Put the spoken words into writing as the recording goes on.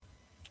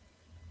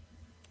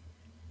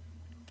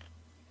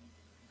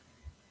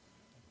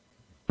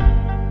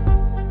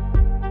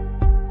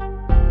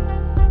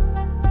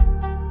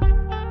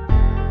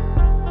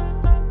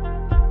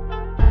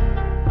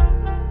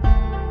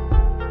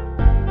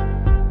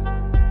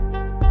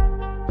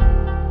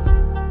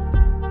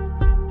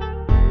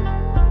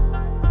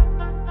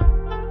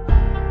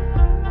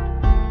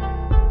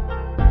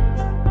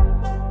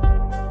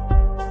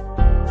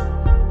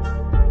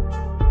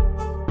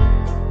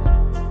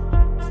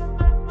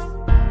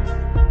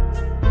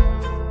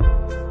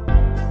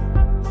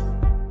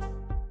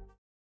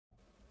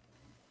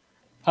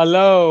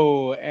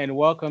Hello, and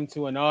welcome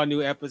to an all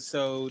new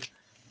episode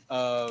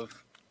of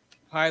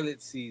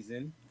Pilot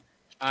Season.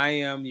 I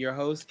am your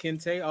host,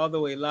 Kente, all the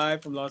way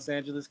live from Los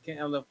Angeles,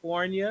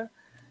 California.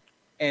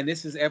 And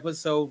this is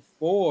episode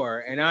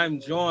 4. And I'm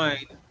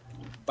joined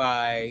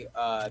by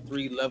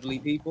three lovely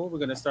people. We're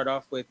going to start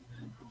off with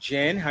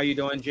Jen. How you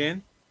doing,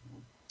 Jen?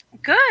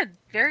 Good,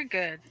 very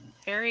good.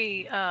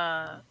 Very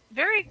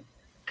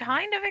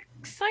kind of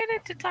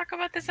excited to talk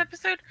about this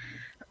episode.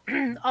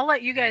 I'll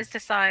let you guys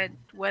decide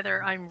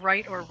whether I'm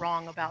right or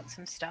wrong about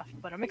some stuff,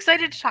 but I'm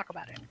excited to talk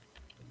about it.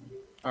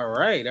 All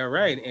right, all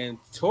right. And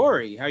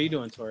Tori, how you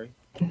doing, Tori?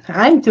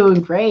 I'm doing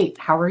great.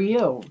 How are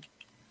you?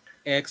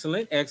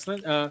 Excellent,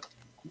 excellent.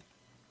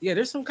 Yeah,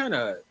 there's some kind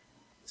of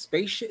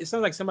spaceship. It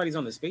sounds like somebody's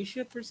on the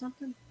spaceship or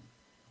something.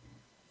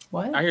 I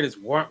What? hear this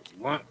want,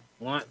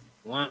 want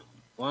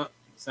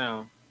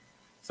sound.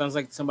 Sounds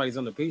like somebody's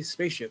on the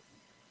spaceship.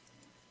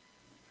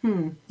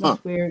 Huh.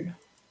 That's weird.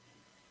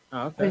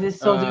 Oh, Is okay. it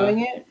still doing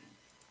it?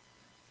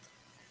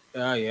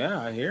 Yeah,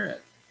 I hear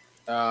it.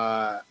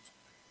 Uh,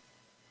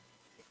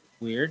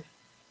 weird.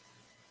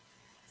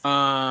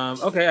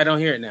 Okay, I don't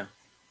hear it now.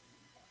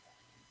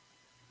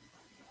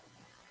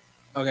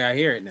 Okay, I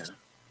hear it now.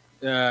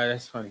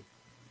 That's funny.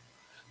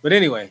 But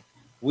anyway,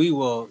 we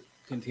will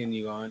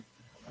continue on.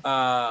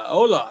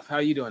 Olaf, how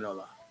you doing,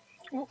 Olaf?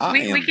 I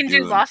We am can do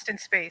doing. Lost in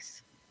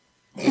Space.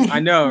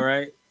 I know,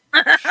 right?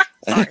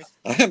 Sorry.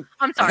 I'm,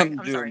 I'm sorry. I'm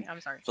I'm doing. sorry.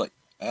 I'm sorry. It's like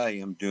I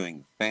am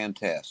doing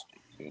fantastic.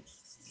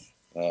 It's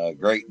a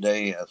great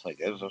day. It's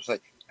like as I say,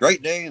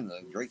 great day in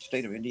the great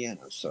state of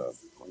Indiana. So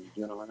I'm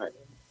doing all right.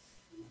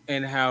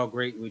 And how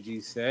great would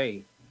you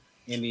say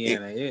It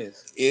Indiana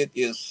is? it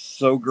is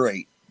so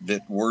great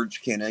that words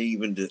can't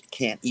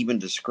even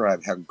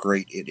describe how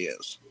great it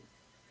is.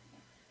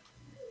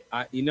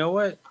 You know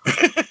what?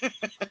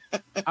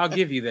 I'll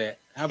give you that.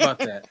 How about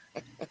that?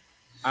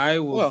 I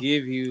will Well,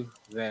 give you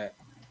that.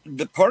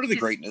 the part of the Is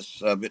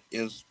greatness of it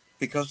is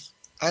because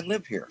I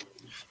live here.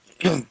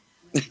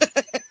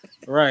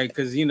 Right,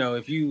 because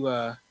if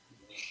you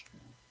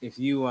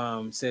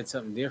said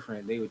something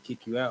different, they would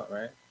kick you out,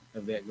 right?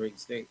 Of that great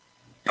state.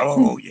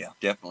 Oh yeah,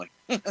 definitely.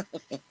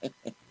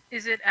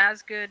 is it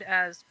as good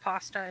as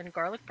pasta and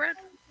garlic bread?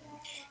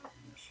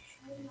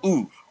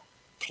 Ooh,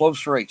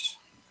 close race.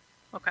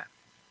 Okay.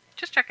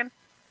 Just checking.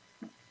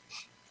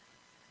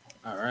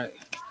 All right.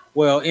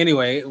 Well,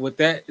 anyway, with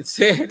that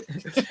said,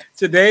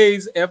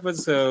 today's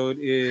episode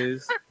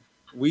is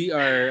we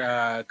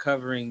are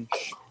covering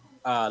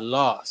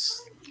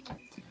loss.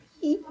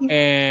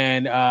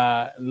 And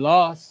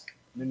loss,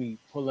 let me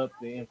pull up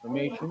the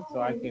information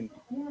so I can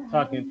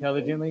talk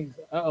intelligently.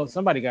 Oh,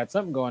 somebody got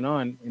something going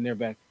on in their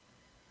back.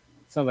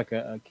 Sounds like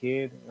a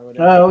kid or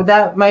whatever. Oh,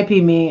 that might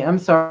be me. I'm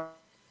sorry.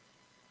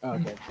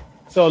 Okay.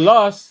 So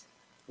Lost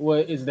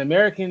is the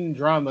American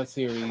drama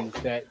series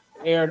that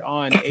aired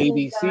on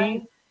ABC.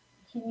 Guys,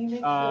 can you make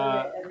sure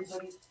Uh that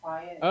everybody's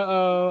quiet?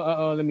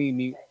 oh, let me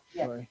mute.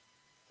 Yeah.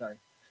 Sorry.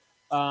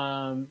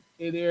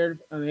 It aired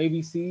on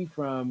ABC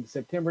from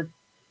September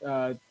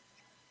uh,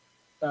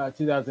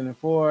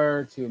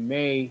 2004 to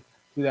May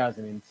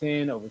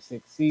 2010, over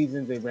 6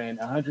 seasons. They ran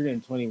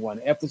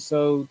 121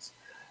 episodes.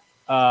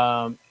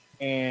 Um,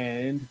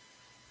 and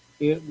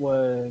it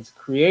was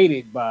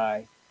created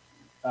by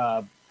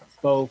uh,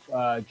 both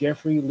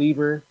Jeffrey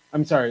Lieber,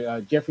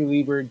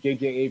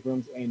 J.J.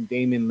 Abrams, and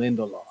Damon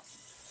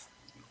Lindelof.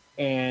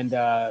 And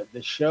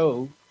the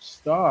show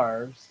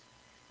stars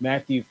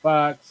Matthew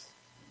Fox,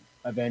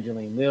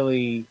 Evangeline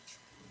Lilly,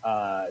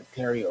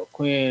 Terry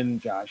O'Quinn,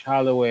 Josh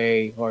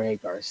Holloway, Jorge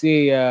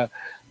Garcia,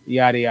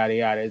 yada yada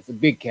yada. It's a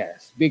big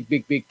cast, big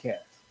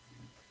cast.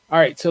 All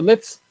right, so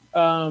let's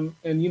and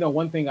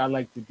one thing I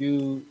like to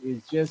do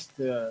is just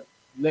to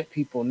let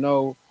people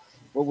know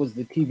what was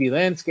the TV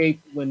landscape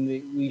when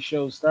these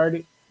shows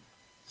started.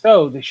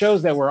 So the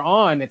shows that were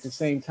on at the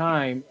same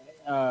time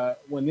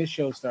when this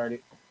show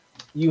started,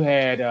 you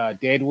had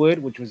Deadwood,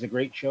 which was a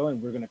great show,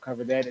 and we're going to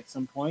cover that at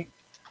some point.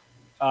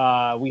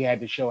 We had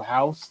the show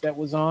House that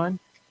was on.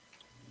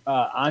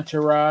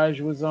 Entourage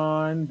was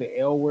on. The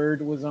L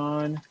Word was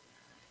on.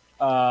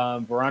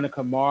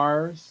 Veronica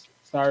Mars,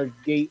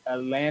 Stargate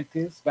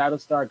Atlantis,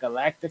 Battlestar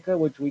Galactica,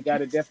 which we got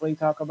to definitely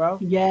talk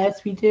about.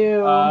 Yes, we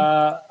do.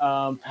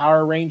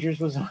 Power Rangers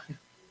was on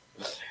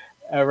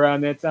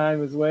around that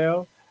time as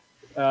well.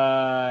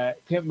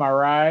 Pimp My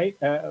Ride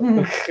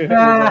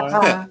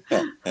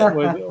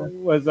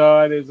was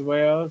on as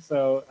well.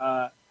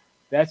 So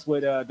that's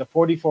what the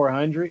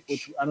 4400,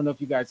 which I don't know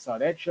if you guys saw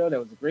that show. That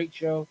was a great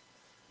show.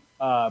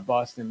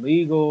 Boston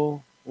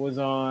Legal was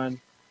on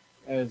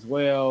as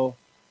well.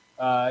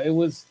 It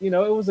was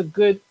a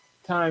good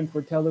time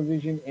for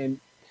television, and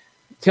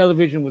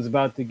television was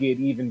about to get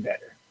even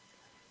better.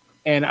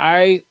 And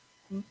I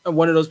am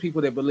one of those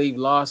people that believe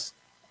Lost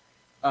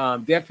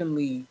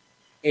definitely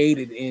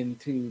aided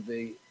into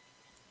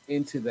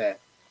that.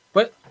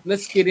 But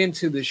let's get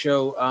into the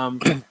show.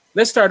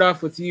 Let's start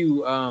off with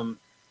you,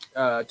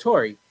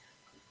 Tori.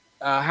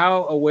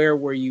 How aware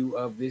were you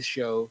of this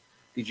show?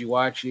 Did you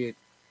watch it?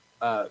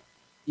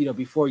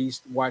 Before you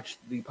watched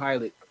the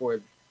pilot for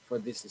for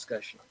this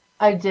discussion.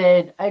 I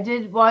did. I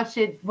did watch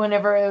it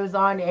whenever it was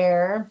on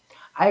air.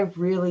 I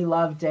really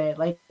loved it.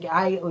 Like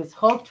I was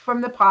hooked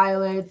from the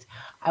pilots.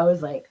 I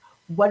was like,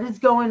 what is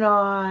going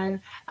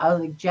on? I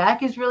was like,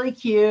 Jack is really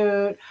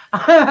cute.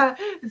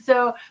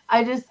 So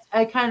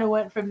I kind of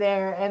went from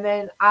there. And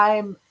then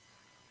I'm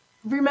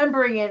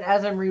remembering it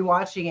as I'm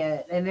rewatching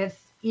it. And it's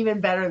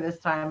even better this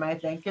time, I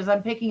think, because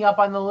I'm picking up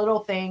on the little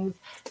things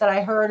that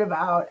I heard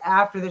about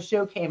after the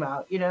show came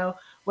out.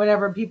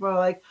 Whenever people are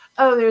like,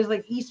 oh, there's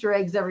like Easter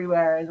eggs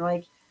everywhere. And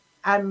like,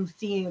 I'm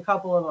seeing a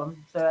couple of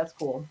them. So that's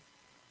cool.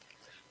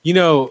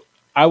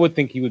 I would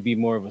think you would be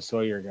more of a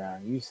Sawyer guy.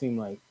 You seem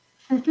like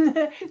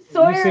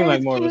Sawyer like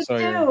is more of a cute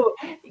Sawyer. too.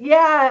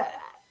 Yeah,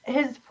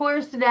 his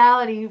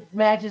personality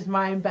matches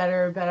mine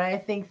better, but I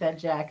think that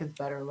Jack is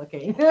better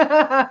looking.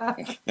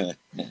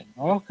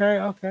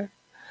 Okay.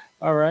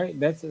 All right,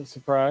 that's a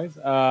surprise.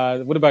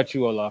 What about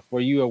you, Olaf?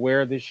 Were you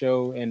aware of this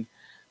show,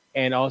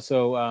 and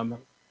also,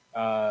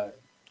 uh,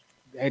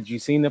 had you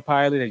seen the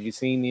pilot? Had you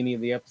seen any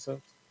of the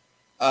episodes?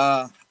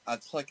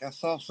 It's like I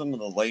saw some of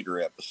the later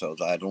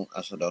episodes. I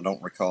said I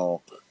don't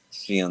recall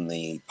seeing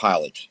the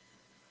pilot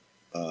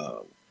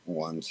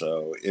one.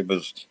 So it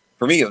was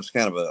for me. It was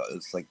kind of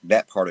it's like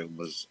that part of it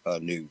was a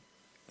new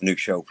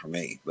show for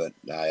me. But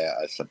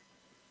I said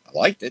I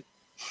liked it.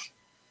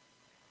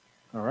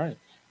 All right,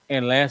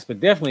 and last but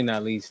definitely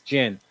not least,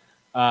 Jen,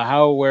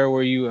 how aware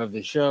were you of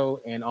the show,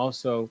 and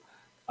also,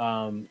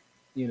 um,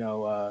 you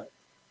know, uh,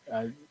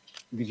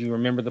 did you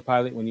remember the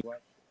pilot when you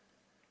watched?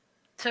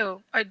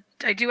 So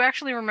I do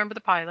actually remember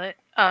the pilot.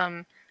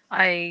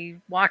 I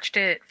watched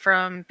it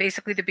from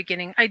basically the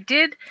beginning. I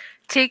did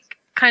take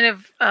kind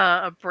of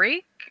a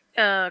break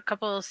a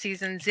couple of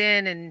seasons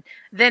in, and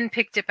then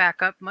picked it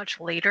back up much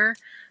later.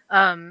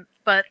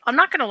 But I'm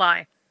not gonna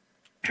lie.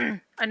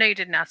 I know you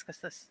didn't ask us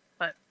this,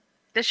 but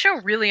this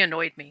show really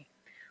annoyed me.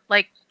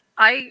 Like,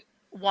 I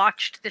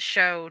watched the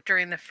show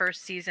during the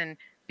first season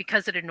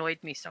because it annoyed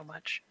me so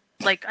much.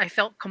 Like, I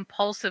felt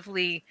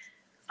compulsively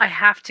I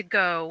have to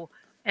go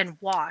and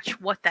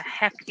watch what the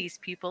heck these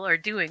people are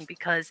doing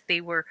because they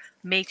were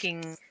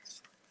making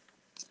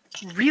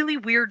really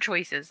weird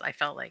choices. I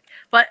felt like,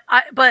 but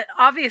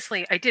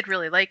obviously I did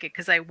really like it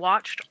because I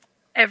watched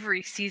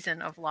every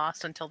season of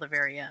Lost until the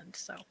very end.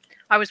 So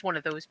I was one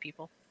of those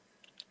people.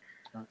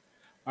 All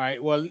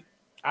right. Well,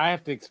 I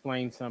have to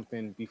explain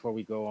something before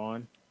we go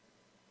on.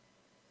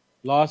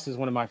 Lost is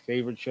one of my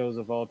favorite shows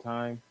of all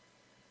time,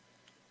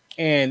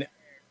 and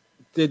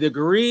the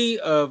degree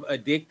of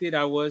addicted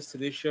I was to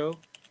this show,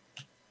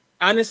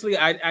 honestly,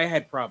 I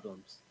had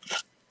problems.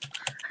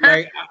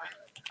 Like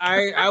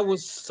I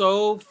was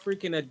so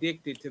freaking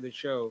addicted to the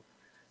show.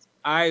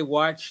 I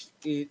watched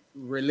it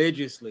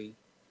religiously.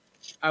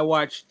 I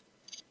watched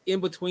in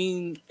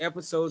between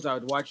episodes. I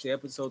would watch the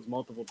episodes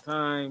multiple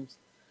times.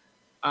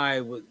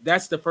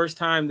 That's the first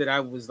time that I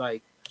was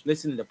like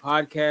listening to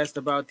podcasts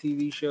about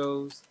TV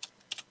shows.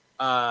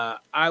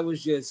 I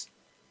was just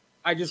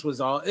I just was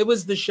all it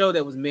was the show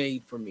that was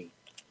made for me.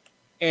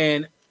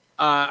 And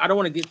I don't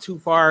want to get too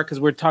far because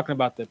we're talking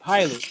about the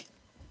pilot.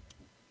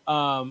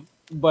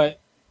 But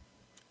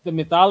the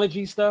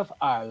mythology stuff,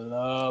 I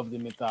love the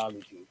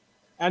mythology.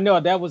 I know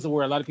that was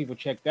where a lot of people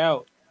checked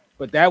out,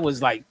 but that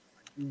was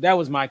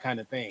my kind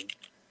of thing.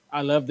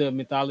 I love the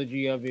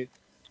mythology of it,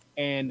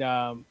 and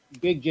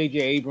big J.J.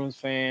 Abrams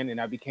fan, and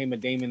I became a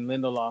Damon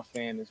Lindelof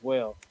fan as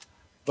well.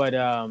 But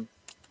uh,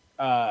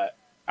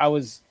 I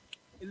was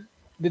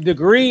the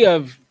degree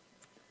of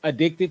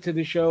addicted to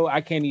the show.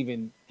 I can't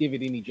even give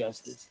it any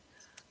justice.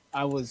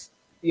 I was,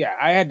 yeah,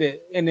 I had to,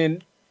 and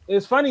then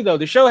it's funny though.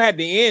 The show had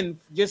to end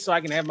just so I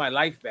can have my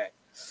life back.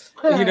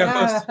 You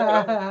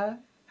know,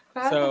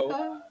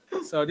 so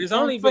so there's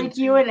only That's been like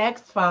you two. and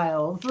X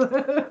Files.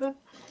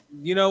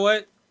 You know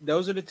what?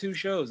 Those are the two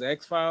shows.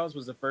 X Files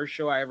was the first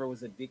show I ever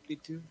was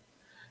addicted to,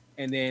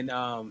 and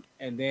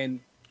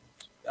then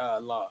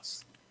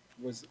Lost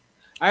was.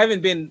 I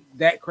haven't been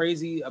that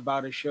crazy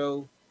about a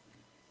show.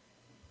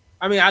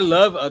 I mean, I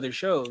love other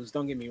shows.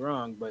 Don't get me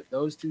wrong, but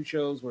those two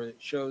shows were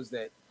shows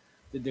that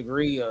the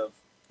degree of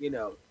you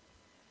know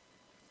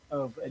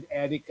of an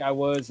addict I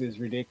was is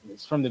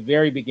ridiculous from the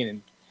very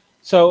beginning.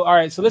 So, all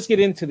right, so let's get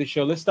into the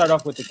show. Let's start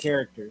off with the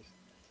characters.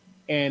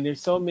 And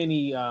there's so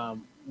many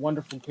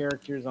wonderful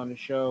characters on the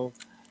show,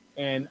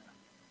 and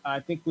I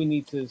think we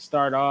need to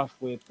start off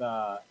with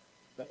the,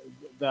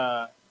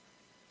 the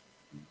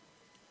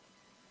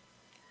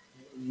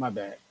my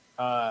bad,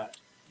 uh,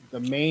 the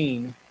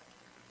main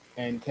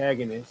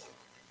antagonist,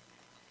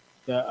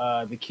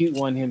 the cute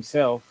one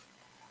himself,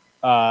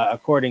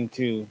 according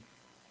to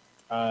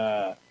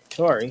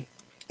Tori.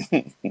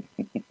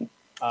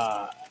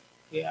 Uh,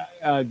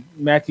 yeah,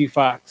 Matthew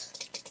Fox,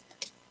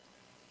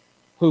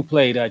 who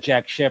played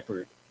Jack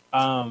Shepard.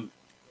 Um,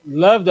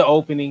 love the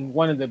opening,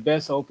 one of the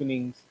best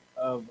openings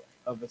of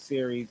a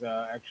series.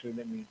 Actually,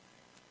 let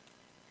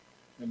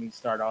me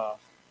start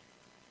off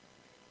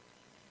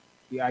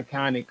the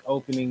iconic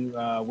opening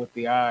with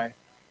the eye.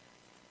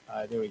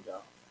 There we go.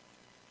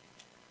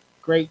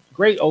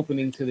 Great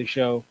opening to the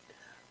show.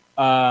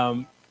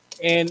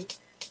 And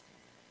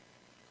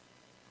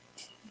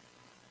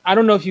I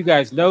don't know if you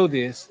guys know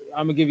this.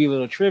 I'm gonna give you a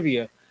little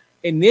trivia.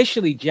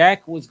 Initially,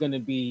 Jack was gonna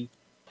be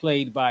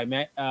played by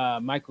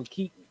Michael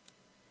Keaton.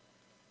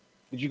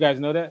 Did you guys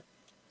know that?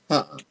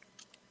 Huh.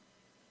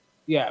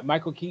 Yeah,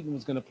 Michael Keaton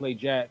was gonna play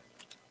Jack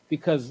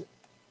because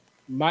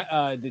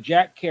the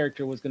Jack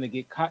character was gonna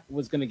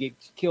get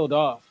killed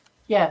off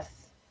Yes.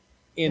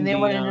 And in they the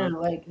wanted to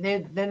like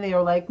they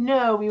were like,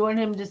 no, we want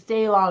him to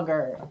stay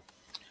longer.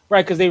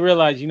 right because they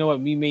realized, you know what,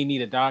 we may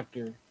need a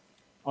doctor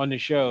on the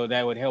show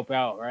that would help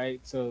out, right?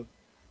 So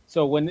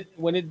when it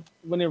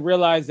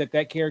realized that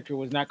that character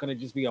was not going to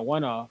just be a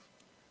one off,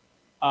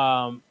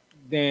 um,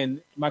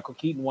 then Michael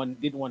Keaton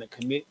didn't want to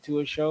commit to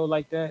a show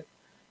like that.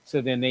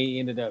 So then they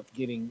ended up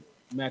getting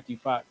Matthew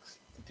Fox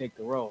to take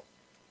the role.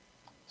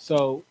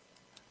 So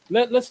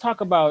let's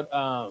talk about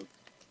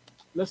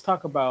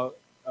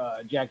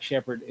Jack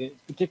Shepard,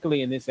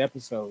 particularly in this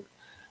episode.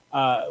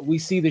 We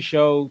see the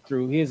show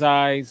through his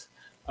eyes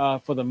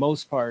for the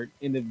most part,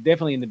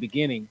 definitely in the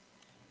beginning,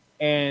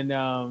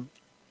 and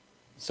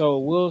so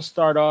we'll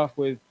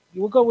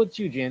go with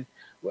you, Jen.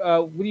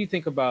 What do you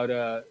think about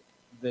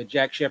the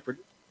Jack Shepard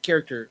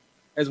character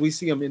as we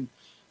see him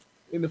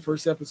in the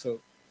first episode?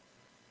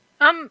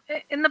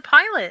 In the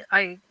pilot,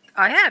 I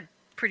had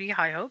pretty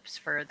high hopes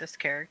for this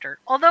character.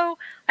 Although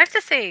I have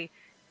to say,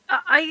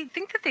 I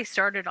think that they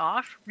started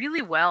off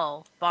really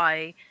well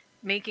by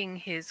making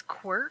his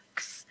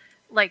quirks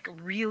like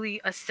really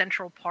a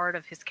central part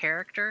of his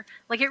character.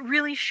 Like it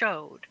really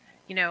showed.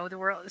 You know, there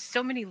were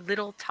so many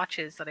little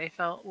touches that I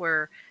felt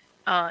were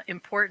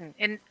important.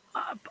 And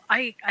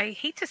I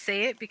hate to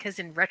say it because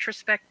in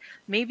retrospect,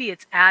 maybe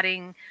it's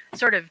adding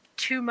sort of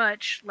too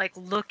much like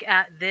look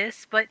at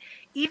this, but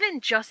even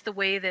just the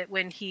way that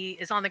when he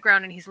is on the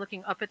ground and he's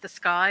looking up at the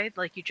sky,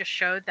 like you just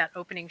showed that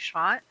opening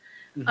shot,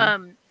 Hmm.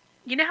 um,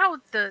 you know how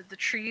the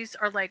trees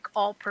are like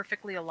all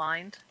perfectly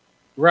aligned?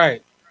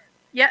 Right.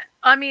 Yeah,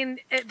 I mean,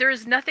 there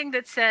is nothing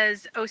that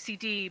says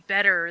OCD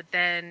better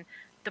than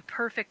the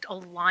perfect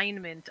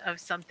alignment of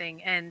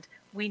something. And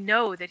we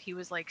know that he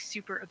was like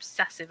super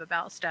obsessive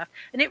about stuff.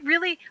 And it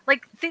really,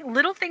 like,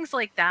 little things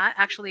like that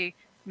actually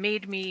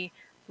made me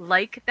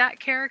like that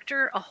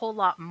character a whole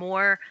lot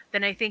more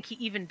than I think he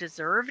even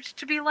deserved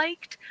to be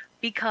liked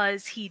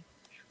because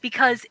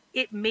because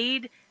it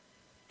made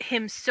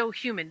him so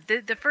human.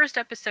 The first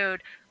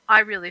episode,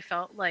 I really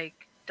felt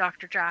like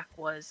Dr. Jack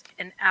was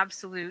an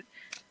absolute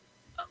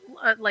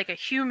like a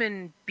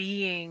human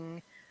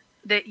being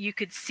that you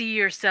could see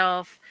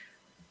yourself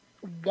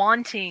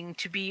wanting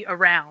to be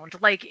around.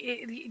 Like,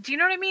 do you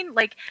know what I mean?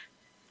 Like,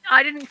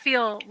 I didn't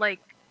feel like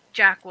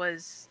Jack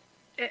was,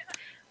 eh,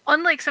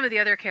 unlike some of the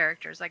other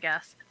characters, I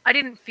guess. I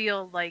didn't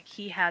feel like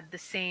he had the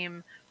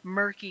same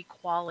murky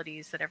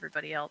qualities that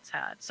everybody else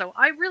had. So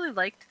I really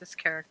liked this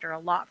character a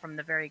lot from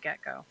the very get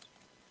go.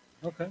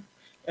 Okay.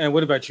 And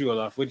what about you,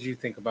 Olaf? What did you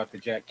think about the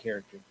Jack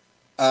character?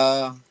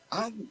 I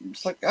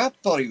it's like I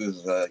thought he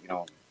was, uh,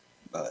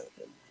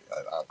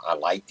 I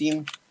liked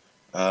him.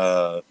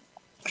 Uh,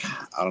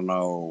 I don't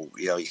know,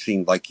 he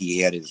seemed like he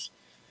had his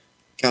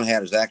kind of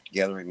had his act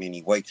together. I mean,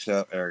 he wakes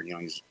up, or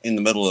he's in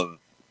the middle of,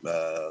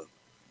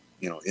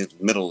 in the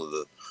middle of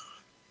the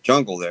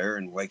jungle there,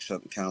 and wakes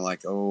up and kind of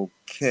like,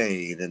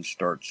 okay, then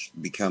starts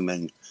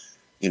becoming,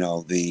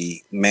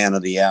 the man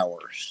of the hour.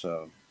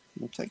 So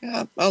it's like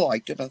I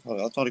liked it. I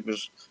thought he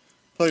was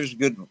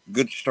a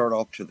good start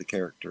off to the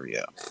character.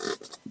 Yeah.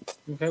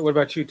 Okay. What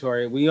about you,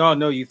 Tori? We all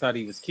know you thought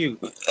he was cute,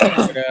 but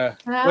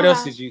what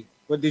else Ah, did you?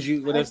 What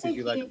I else did think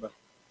you like about?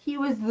 he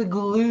was the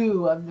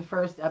glue of the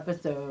first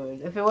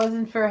episode. If it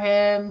wasn't for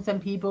him, some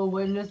people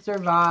wouldn't have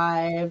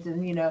survived.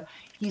 And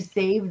he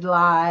saved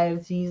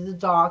lives. He's a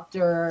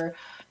doctor,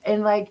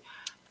 and like,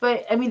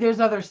 but I mean, there's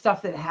other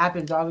stuff that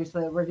happens,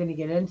 obviously, that we're going to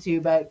get into.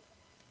 But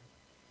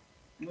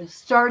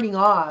starting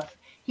off,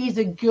 he's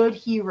a good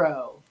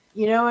hero.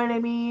 You know what I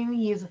mean?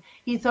 He's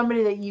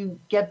somebody that you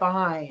get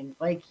behind.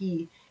 Like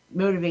he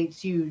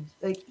motivates you.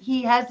 Like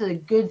he has a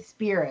good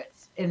spirit,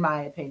 in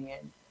my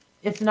opinion.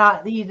 It's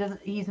not he doesn't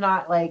he's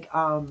not like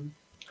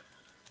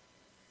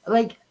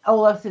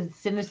Olaf said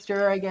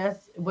sinister, I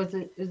guess. Was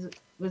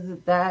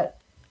it that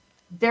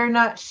they're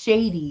not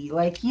shady.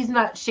 Like he's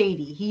not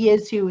shady. He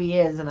is who he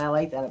is, and I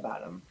like that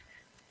about him.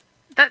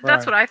 That's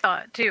Right. what I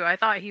thought too. I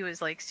thought he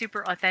was like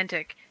super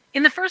authentic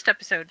in the first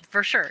episode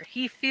for sure.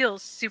 He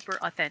feels super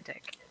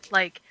authentic.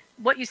 Like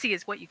what you see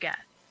is what you get.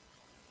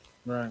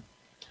 Right.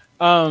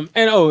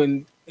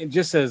 And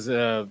just as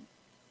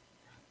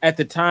at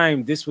the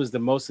time, this was the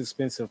most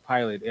expensive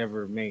pilot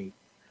ever made,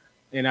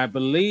 and I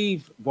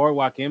believe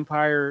Boardwalk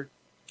Empire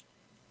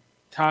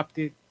topped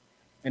it.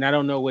 And I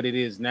don't know what it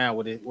is now,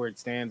 where it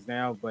stands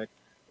now, but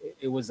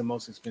it was the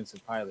most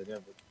expensive pilot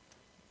ever.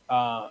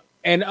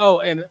 And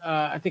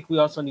I think we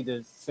also need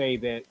to say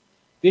that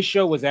this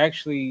show was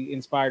actually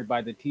inspired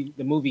by the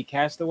movie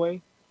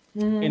Castaway,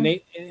 and Hmm.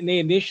 they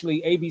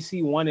initially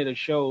ABC wanted a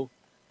show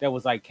that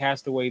was like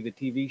Castaway, the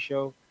TV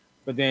show,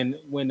 but then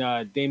when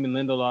Damon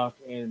Lindelof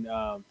and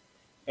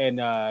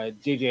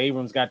J.J.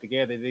 Abrams got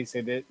together, they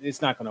said that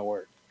it's not going to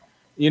work,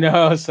 you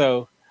know.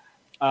 So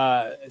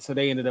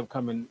they ended up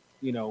coming,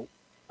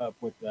 up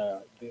with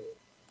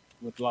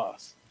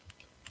Lost.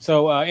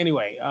 So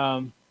anyway,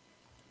 all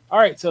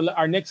right. So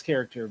our next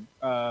character,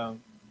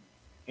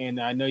 and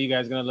I know you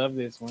guys are gonna love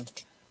this one,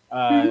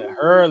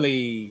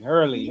 Hurley.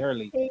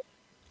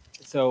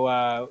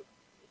 So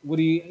what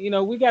do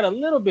we got a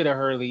little bit of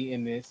Hurley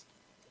in this,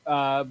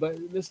 but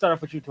let's start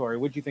off with you, Tori.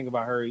 What do you think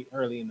about Hurley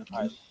in the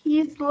pilot?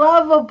 He's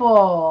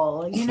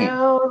lovable,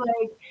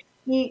 like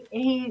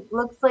he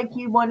looks like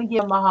you want to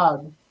give him a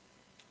hug.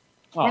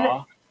 And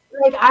Aw,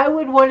 like I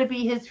would want to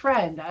be his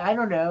friend. I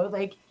don't know.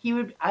 Like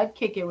I'd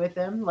kick it with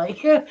him.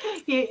 Like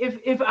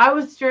if I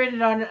was stranded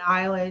on an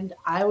island,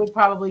 I would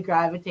probably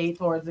gravitate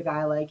towards a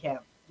guy like him.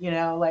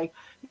 Like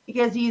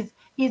because he's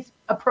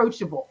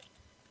approachable.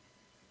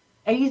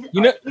 And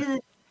you know, he's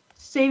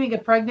saving a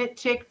pregnant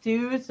chick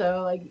too,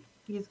 so like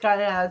he's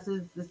kind of has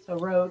this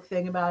heroic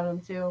thing about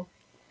him too.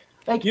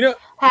 Like you know,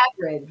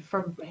 Hagrid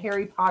from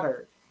Harry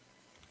Potter.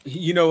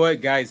 you know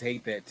what? Guys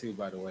hate that too,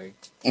 by the way,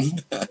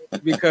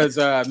 because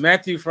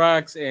Matthew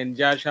Fox and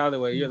Josh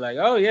Holloway, you're like,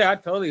 oh yeah, I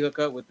totally hook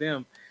up with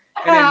them,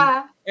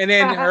 and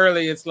then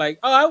Hurley, it's like,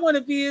 oh, I want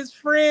to be his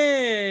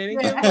friend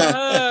and give him a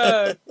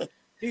hug.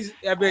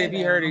 I bet if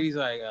he heard it, he's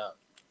like, oh.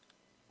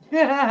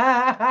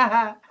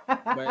 But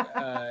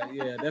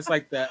yeah, that's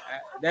like that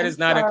is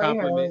not a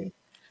compliment. Hurley.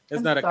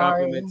 That's not a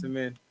compliment to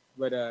men.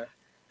 But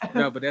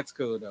no, but that's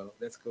cool though.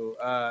 That's cool.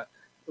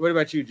 What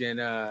about you, Jen?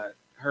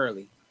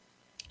 Hurley.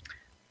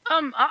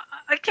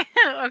 I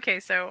can't. Okay,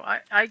 so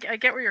I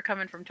get where you're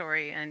coming from,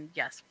 Tori, and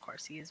yes, of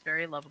course, he is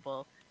very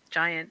lovable,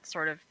 giant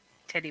sort of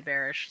teddy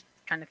bearish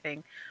kind of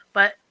thing.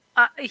 But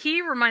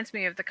he reminds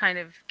me of the kind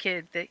of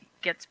kid that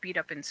gets beat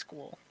up in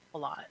school a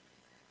lot.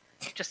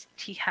 Just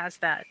he has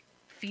that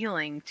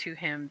feeling to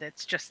him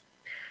that's just,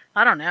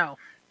 I don't know.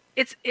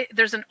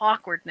 There's an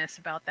awkwardness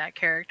about that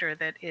character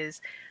that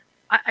is.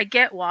 I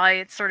get why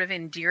it's sort of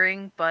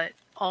endearing, but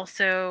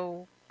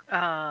also.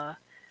 I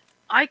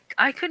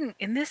couldn't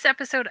in this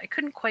episode. I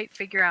couldn't quite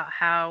figure out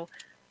how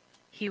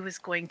he was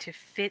going to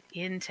fit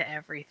into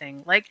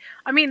everything. Like,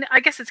 I mean, I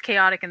guess it's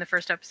chaotic in the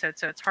first episode,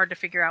 so it's hard to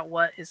figure out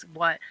what is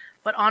what.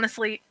 But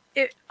honestly,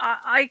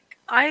 I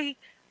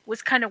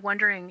was kind of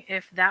wondering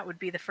if that would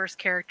be the first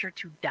character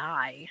to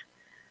die,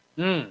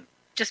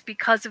 just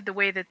because of the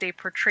way that they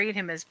portrayed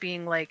him as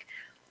being like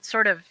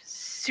sort of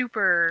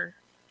super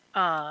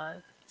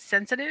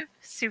sensitive,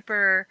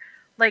 super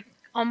like.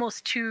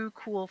 Almost too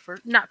cool for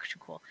not too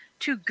cool,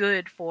 too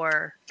good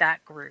for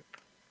that group.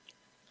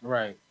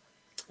 Right,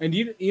 and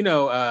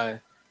I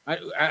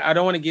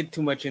don't want to get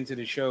too much into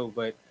the show,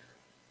 but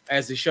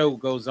as the show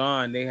goes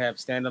on, they have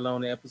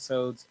standalone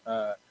episodes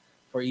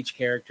for each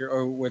character,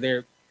 or where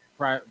they're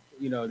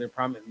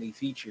prominently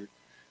featured.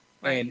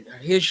 Right. And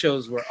his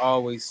shows were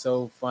always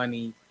so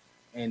funny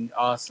and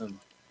awesome.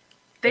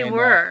 They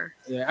were.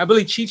 Yeah, I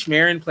believe Cheech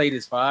Marin played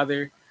his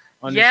father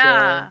on the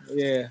show.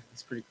 Yeah,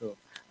 it's pretty cool.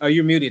 Oh,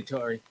 you're muted,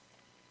 Tori.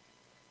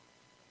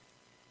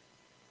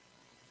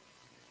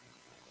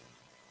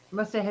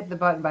 Must have hit the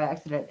button by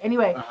accident.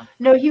 Anyway,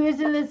 no, he was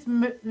in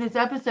this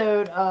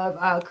episode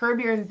of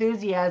Curb Your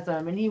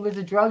Enthusiasm, and he was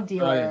a drug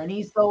dealer, and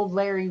he sold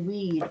Larry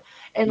weed,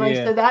 and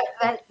so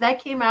that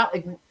came out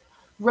like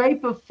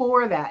right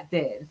before that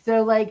did.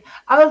 So like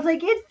I was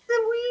like, it's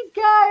the weed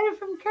guy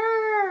from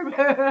Curb.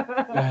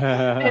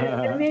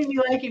 It made me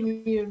like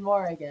him even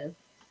more, I guess.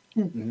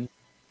 Mm-hmm.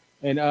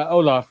 And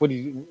Olaf, what do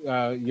you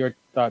your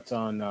thoughts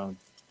on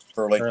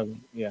Hurley?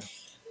 Yeah.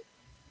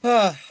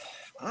 I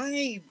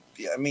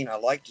mean, I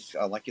like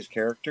his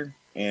character,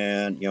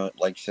 and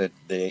like you said,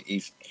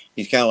 he's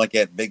kind of like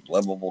that big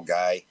lovable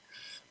guy,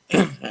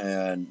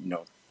 and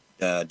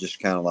just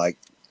kind of like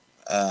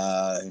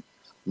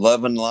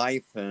loving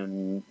life,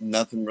 and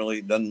nothing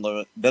really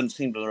doesn't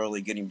seem to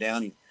really get him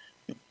down. He,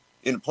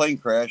 in a plane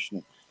crash,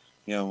 and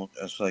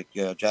it's like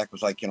Jack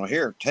was like,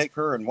 here, take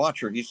her and watch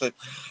her. He said,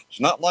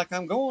 it's not like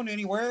I'm going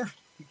anywhere.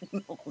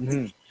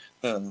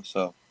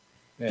 So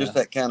just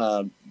that kind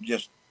of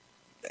just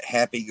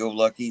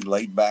happy-go-lucky,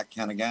 laid-back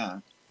kind of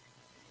guy.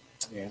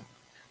 Yeah.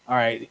 All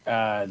right.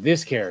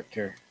 This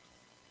character,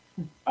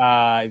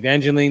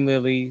 Evangeline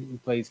Lilly, who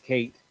plays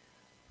Kate.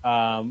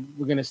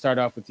 We're gonna start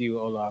off with you,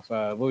 Olaf.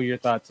 What were your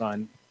thoughts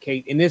on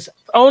Kate in this?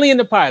 Only in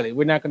the pilot.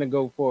 We're not gonna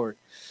go forward.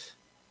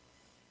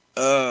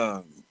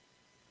 Let's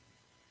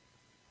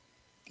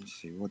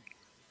see what.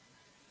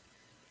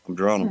 I'm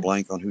drawing a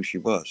blank on who she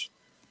was,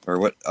 or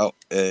what?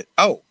 Yeah.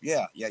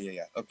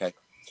 Okay.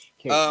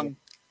 Kate,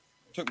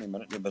 took me a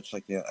minute, but it's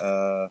like,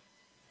 I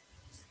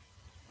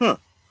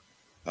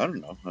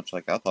don't know. It's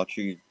like I thought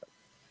she.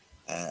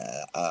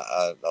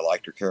 I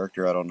liked her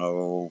character. I don't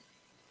know.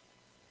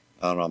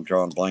 I'm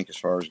drawing blank as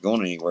far as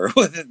going anywhere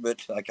with it,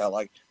 but like I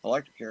liked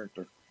her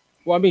character.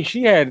 Well, I mean,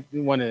 she had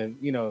one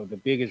of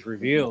the biggest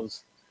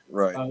reveals,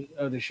 right,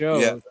 of the show.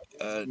 Yeah,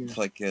 it's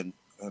like that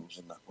was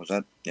in the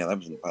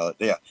pilot.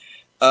 Yeah.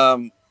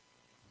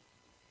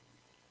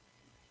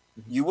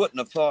 You wouldn't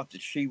have thought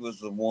that she was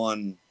the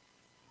one.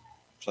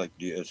 It's like,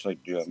 do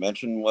I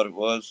mention what it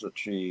was that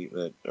she?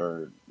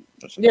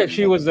 Yeah,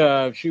 she was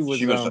a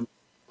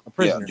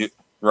prisoner. Yeah,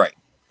 right.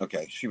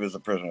 Okay, she was the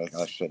prisoner. Like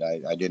I said,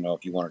 I didn't know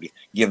if you wanted to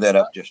give that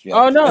up just yet.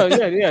 Oh no,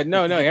 yeah,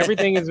 no.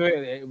 Everything is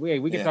we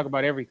can Yeah. talk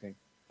about everything.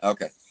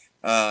 Okay.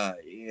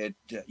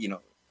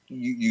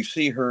 You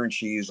see her and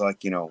she's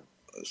like,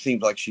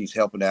 seems like she's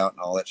helping out and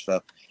all that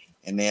stuff.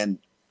 And then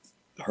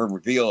her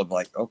reveal of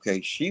like,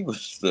 okay, she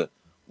was the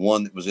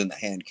one that was in the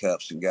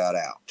handcuffs and got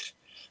out.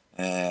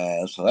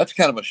 So that's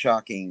kind of a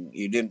shocking.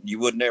 You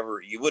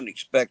wouldn't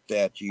expect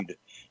that. You'd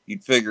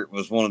figure it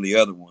was one of the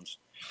other ones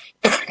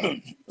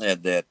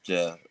that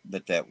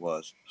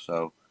was.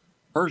 So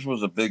hers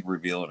was a big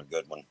reveal and a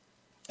good one.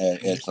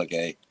 It's like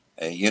a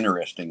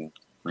interesting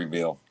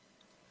reveal.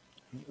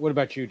 What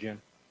about you,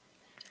 Jen?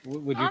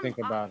 What would you think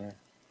about her?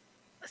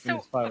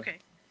 So okay,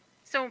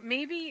 so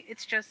maybe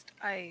it's just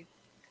I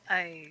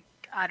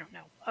don't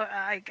know.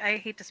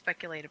 I hate to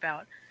speculate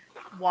about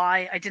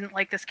why I didn't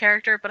like this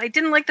character, but I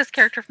didn't like this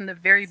character from the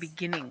very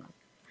beginning.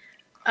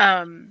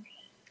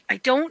 I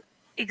don't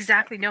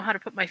exactly know how to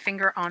put my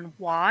finger on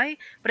why,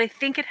 but I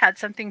think it had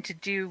something to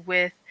do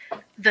with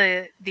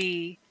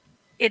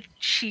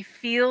she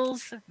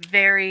feels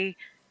very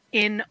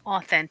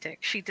inauthentic.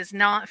 She does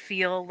not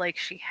feel like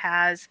she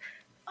has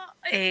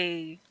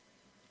there's,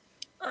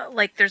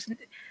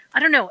 I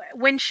don't know,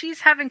 when she's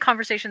having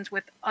conversations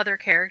with other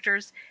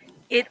characters,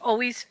 it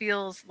always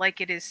feels like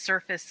it is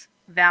surface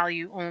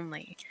value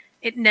only.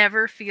 It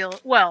never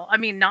well, I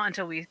mean, not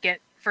until we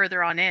get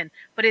further on in,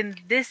 but in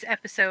this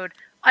episode,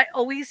 I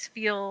always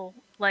feel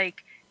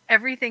like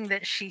everything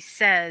that she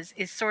says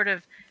is sort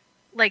of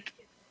like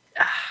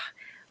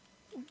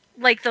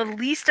the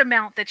least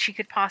amount that she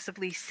could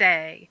possibly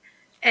say.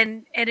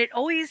 And it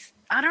always,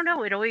 I don't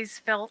know, it always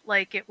felt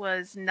like it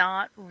was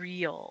not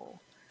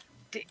real.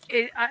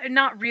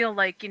 Not real,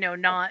 like,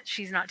 not,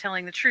 she's not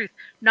telling the truth.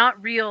 Not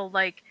real,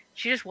 like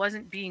she just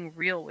wasn't being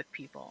real with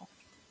people.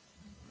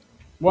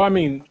 Well, I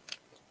mean,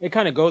 it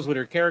kind of goes with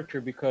her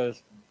character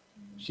because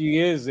she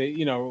is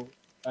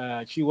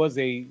she was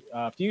a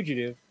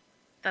fugitive.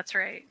 That's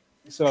right.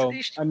 So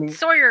I mean,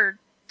 Sawyer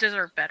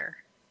deserved better.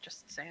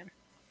 Just saying.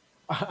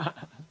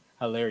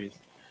 Hilarious.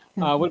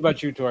 What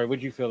about you, Tori? What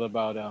do you feel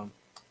about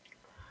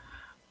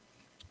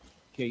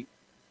Kate?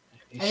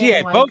 She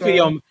had both of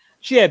your.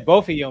 She had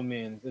both of your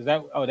men. Is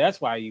that? Oh,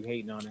 that's why you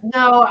hating on her.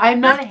 No,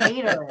 I'm not a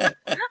hater.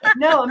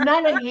 No, I'm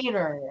not a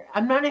hater.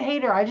 I'm not a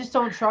hater. I just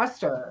don't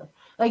trust her.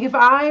 Like, if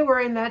I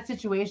were in that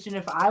situation,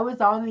 if I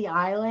was on the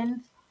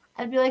island,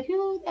 I'd be like,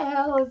 who the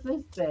hell is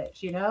this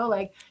bitch?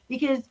 Like,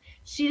 because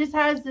she just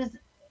has this,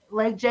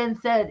 like Jen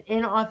said,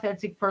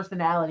 inauthentic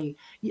personality.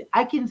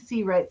 I can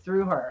see right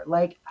through her.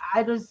 Like,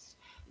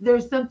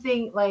 there's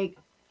something, like,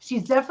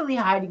 she's definitely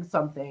hiding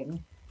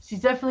something.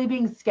 She's definitely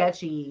being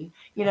sketchy,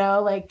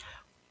 like,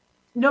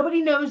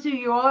 nobody knows who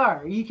you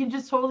are. You can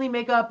just totally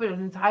make up an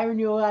entire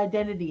new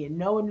identity and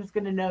no one is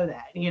going to know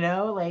that,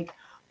 like,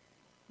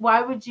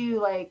 why would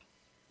you, like,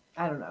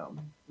 I don't know.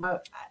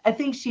 I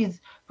think she's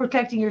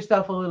protecting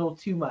herself a little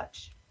too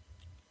much.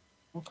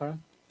 Okay.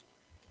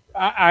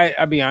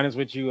 I'll be honest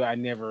with you. I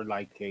never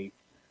liked Kate.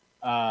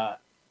 I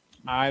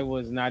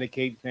was not a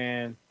Kate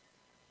fan.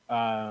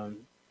 No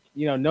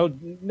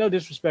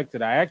disrespect to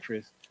the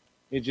actress.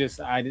 It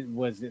just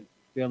wasn't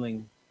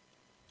feeling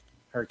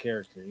her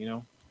character.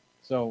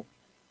 So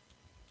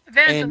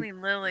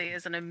Evangeline Lilly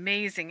is an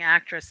amazing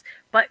actress,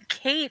 but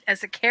Kate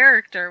as a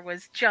character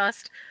was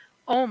just,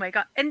 oh my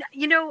god! And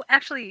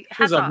actually, it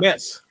was a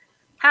mess.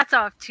 Hats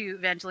off to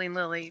Evangeline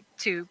Lilly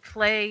to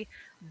play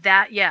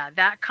that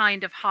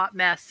kind of hot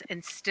mess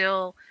and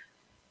still,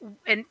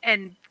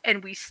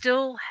 and we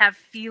still have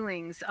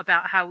feelings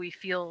about how we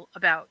feel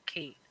about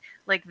Kate.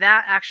 Like,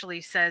 that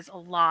actually says a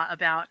lot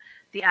about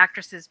the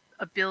actress's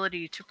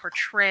ability to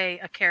portray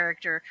a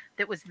character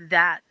that was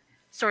that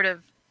sort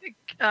of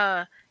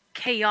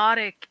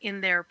chaotic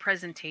in their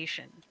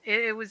presentation.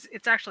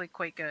 It's actually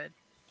quite good.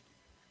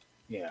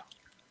 Yeah.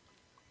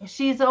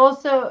 She's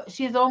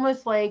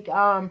almost like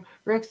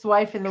Rick's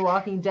wife in The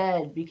Walking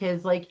Dead,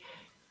 because like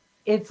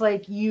it's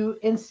like you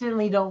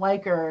instantly don't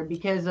like her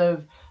because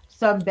of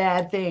some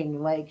bad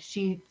thing, like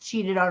she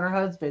cheated on her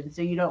husband,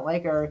 so you don't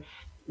like her.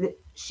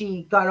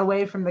 She got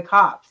away from the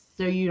cops,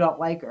 so you don't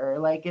like her.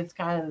 Like, it's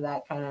kind of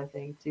that kind of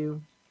thing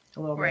too, a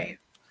little right.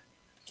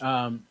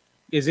 bit.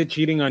 Is it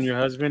cheating on your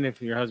husband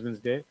if your husband's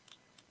dead?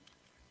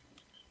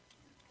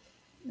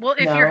 Well,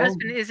 if your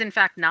husband is in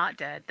fact not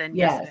dead, then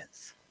yes it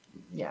is.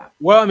 Yeah.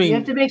 Well, I mean, you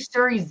have to make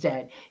sure he's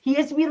dead. He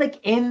has to be like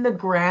in the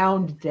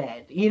ground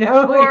dead,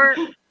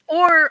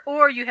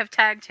 or you have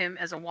tagged him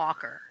as a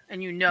walker,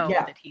 and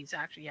that he's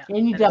actually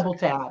and you double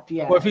tap.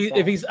 Yeah. Well,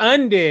 if he's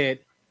undead,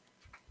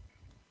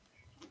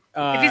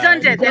 if he's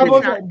undead, then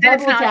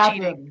it's not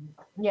cheating.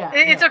 Yeah,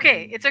 it's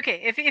okay. It's okay.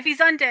 If he's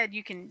undead,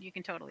 you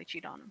can totally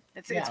cheat on him.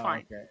 It's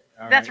fine. Okay.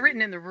 That's right.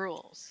 Written in the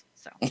rules.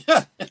 So.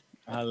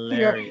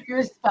 Hilarious.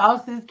 Your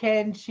spouses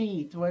can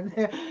cheat when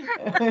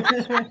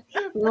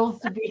rules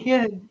to be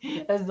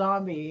a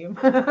zombie.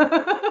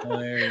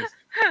 Hilarious.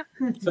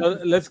 So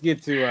let's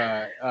get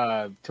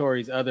to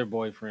Tori's other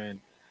boyfriend.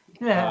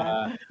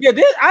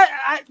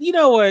 You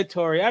know what,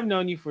 Tori? I've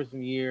known you for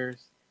some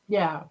years.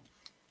 Yeah.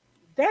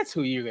 that's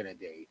who you're gonna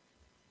date.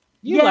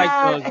 You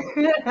like those.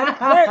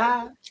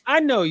 I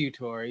know you,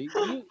 Tori.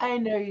 I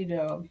know you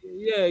do.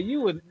 Yeah,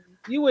 you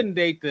wouldn't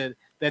date the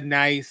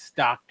nice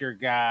doctor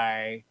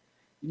guy.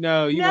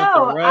 No, you want the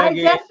No, I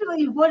rugged.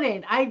 definitely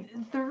wouldn't.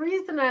 The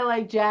reason I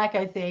like Jack,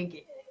 I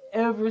think,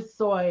 over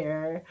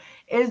Sawyer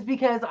is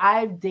because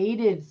I've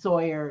dated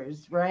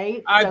Sawyers,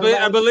 right?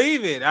 I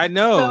believe it. I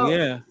know. so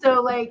Yeah.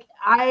 so like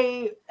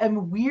I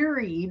am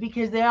weary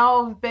because they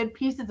all have been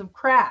pieces of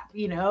crap,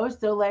 you know.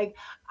 So like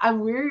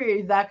I'm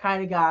weary of that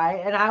kind of guy,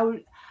 and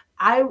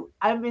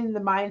I'm in the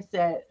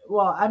mindset.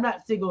 Well, I'm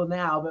not single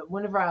now, but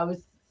whenever I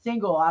was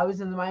single, I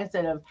was in the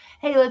mindset of,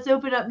 hey, let's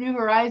open up new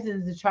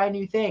horizons and try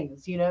new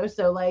things, you know.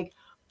 So like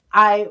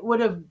I would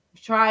have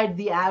tried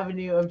the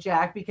avenue of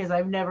Jack because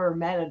I've never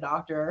met a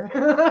doctor,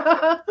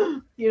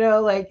 you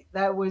know, like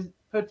that was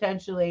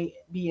potentially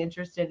be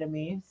interested in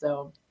me.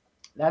 So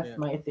that's Yeah.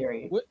 my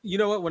theory. You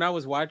know what? When I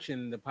was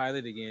watching the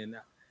pilot again,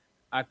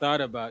 I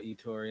thought about you,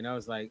 Tori, and I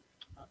was like,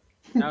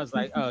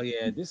 oh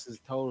yeah, this is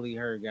totally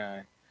her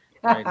guy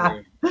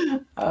right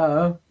here.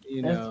 Oh,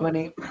 You that's know,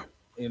 funny.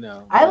 you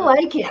know. I But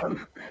like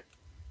him.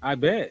 I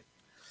bet.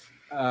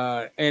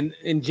 And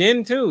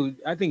Jen too.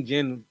 I think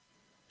Jen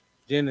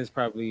is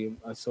probably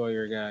a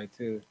Sawyer guy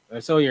too.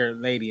 A Sawyer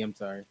lady. I'm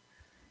sorry.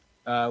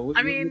 I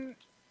mean,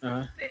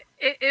 uh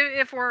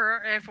if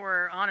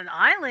we're on an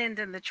island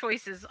and the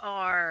choices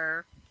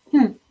are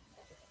Hmm.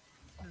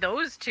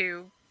 those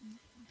two,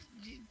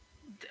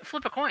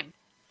 flip a coin.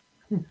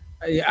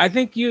 I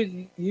think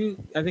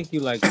I think you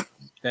like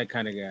that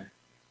kind of guy.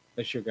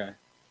 That's your guy.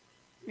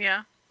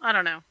 Yeah, I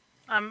don't know.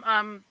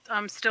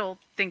 I'm still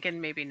thinking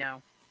maybe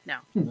no. No?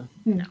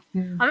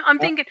 I'm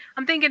thinking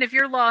if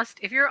you're lost,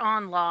 if you're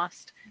on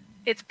Lost,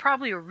 it's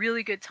probably a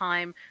really good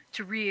time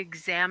to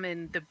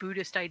re-examine the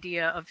Buddhist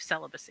idea of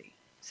celibacy.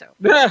 So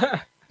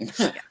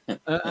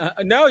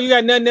No, you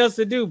got nothing else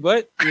to do,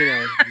 but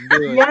do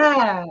it.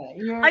 Yeah,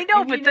 I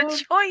know, and but you the know,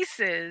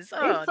 choices.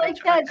 Oh, it's like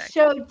they're that terrific.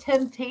 show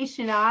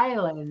Temptation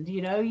Island.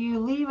 You know, you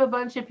leave a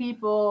bunch of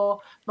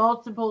people,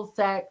 multiple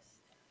sex,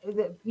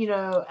 you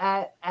know,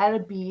 at a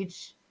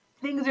beach.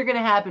 Things are gonna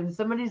happen.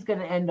 Somebody's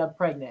gonna end up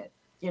pregnant.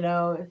 You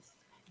know, it's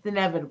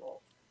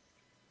inevitable.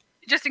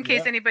 Just in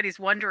case Yeah. anybody's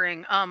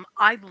wondering,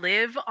 I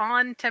live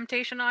on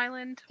Temptation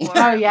Island.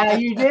 Oh yeah,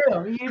 you do.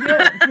 You do.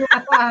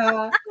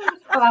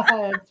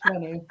 That's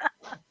funny.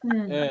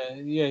 Hmm.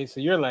 Yeah. So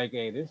you're like,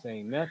 hey, this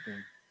ain't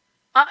nothing.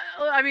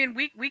 I mean,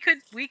 we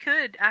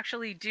could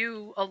actually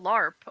do a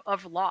LARP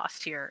of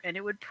Lost here, and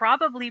it would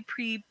probably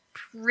be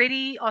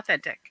pretty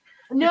authentic.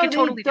 We No, could they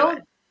totally do it. don't.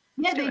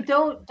 Yeah, Let's do they it.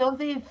 don't. Don't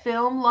they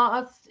film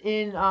Lost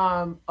in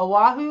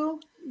Oahu?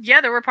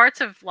 Yeah, there were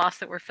parts of Lost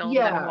that were filmed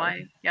in Yeah.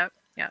 Hawaii. Yep,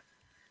 yep.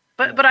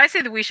 Yeah. But I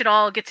say that we should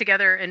all get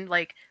together and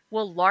like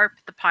we'll LARP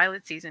the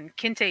pilot season.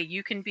 Kinte,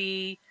 you can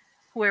be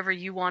whoever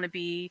you want to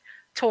be.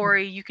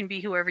 Tori, you can be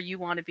whoever you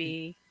want to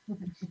be.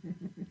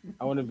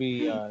 I want to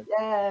be. Yes.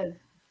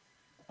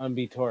 I want to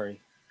be Tori.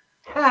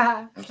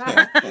 Because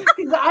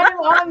I'm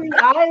on the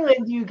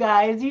island, you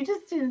guys. You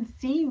just didn't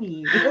see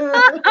me.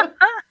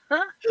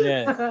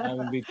 Yes, I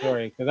want to be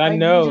Tori because I Like, you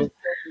know just-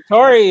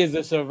 Tori is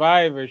a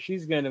survivor.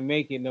 She's gonna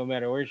make it no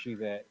matter where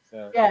she's at.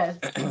 So Yes,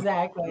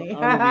 exactly.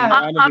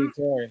 I'm gonna be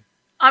Tori.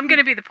 I'm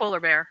gonna be the polar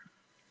bear.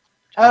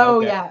 Oh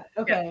Okay. yeah.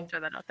 Yeah, Okay.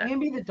 throw that out You there. can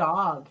be the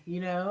dog.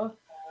 You know.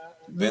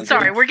 Vincent,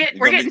 Sorry, we're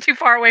you're getting too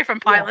far away from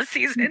Yeah. pilot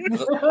season.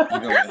 You're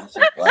gonna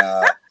be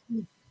wow.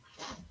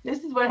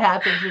 This is what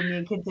happens when me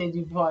and Kinte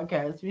do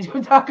podcasts. We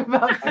don't talk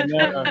about. I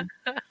know.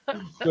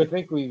 You would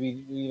think we'd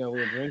be,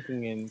 we're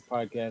drinking and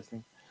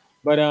podcasting,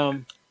 but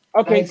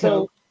okay. I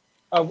So,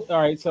 all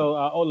right. So,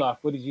 Olaf,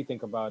 what did you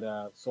think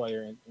about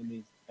Sawyer in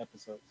these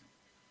episodes?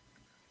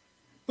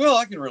 Well,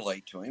 I can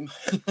relate to him.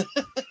 You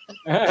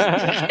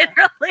can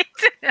relate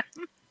to him.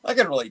 I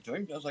can relate to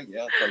him. I was like,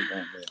 yeah, I'll play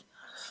going bad.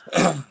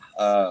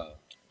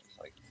 It's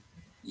like,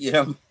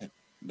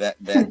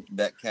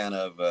 that kind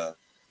of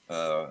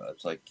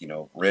it's like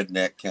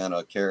redneck kind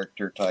of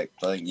character type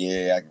thing.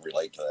 Yeah, I can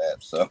relate to that.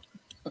 So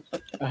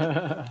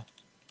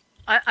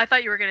I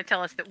thought you were going to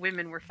tell us that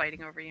women were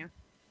fighting over you.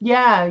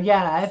 Yeah,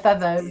 I thought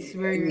that was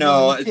where you were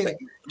no, going, it's too. like,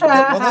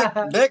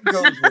 that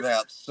goes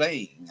without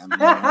saying. I mean,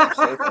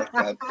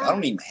 I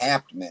don't even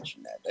have to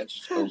mention that. That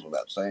just goes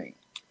without saying.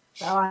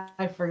 Oh,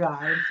 I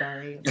forgot. I'm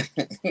sorry.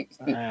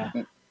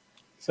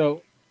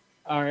 So,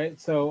 all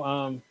right. So,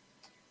 all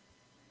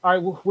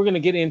right, we're gonna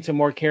get into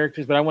more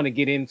characters, but I want to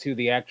get into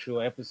the actual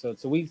episode.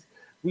 So we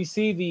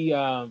see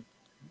and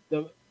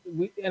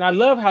I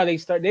love how they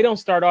start. They don't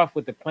start off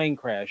with the plane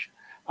crash.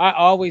 I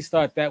always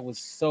thought that was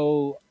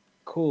so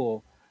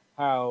cool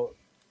how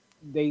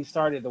they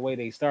started the way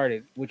they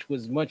started, which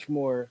was much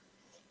more.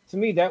 To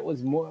me, that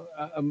was more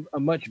a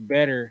much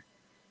better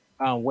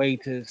way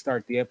to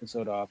start the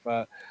episode off.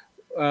 What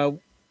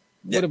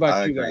about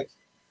I you agree. guys?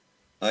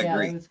 I Yeah,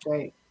 agree. that was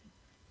great.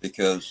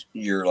 Because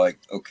you're like,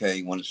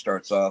 okay, when it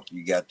starts off,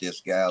 you got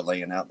this guy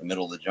laying out in the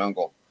middle of the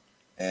jungle,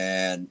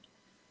 and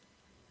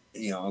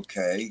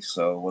okay,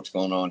 so what's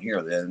going on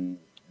here? Then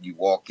you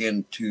walk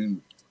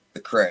into the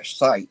crash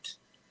site,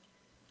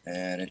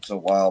 and it's a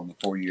while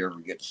before you ever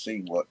get to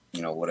see what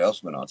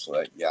else went on. So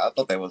I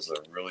thought that was a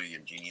really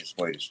ingenious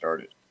way to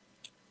start it,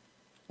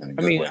 and a I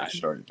good mean, way to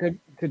start it.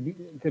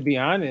 to be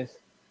honest,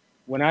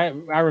 when I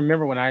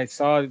remember when I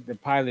saw the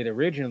pilot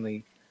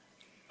originally,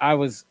 I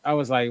was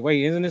like,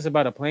 wait, isn't this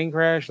about a plane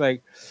crash?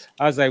 Like,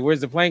 I was like,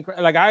 where's the plane crash?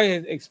 Like, I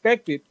had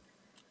expected,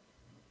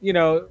 you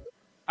know,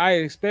 I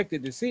had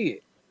expected to see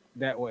it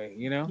that way,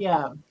 you know.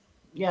 Yeah.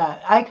 Yeah.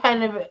 I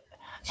kind of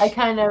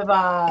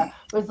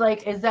was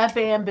like, is that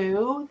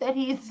bamboo that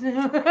he's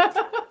that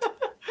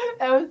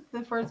was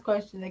the first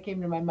question that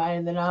came to my mind.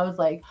 And then I was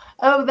like,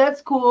 oh,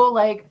 that's cool.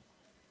 Like,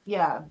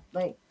 yeah,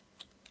 like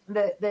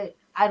the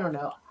I don't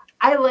know.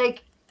 I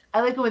like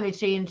I like it when they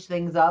change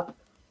things up.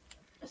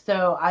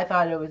 So I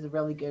thought it was a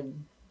really good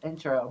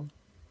intro.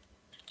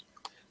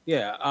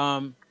 Yeah.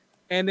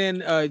 And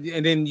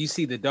then you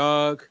see the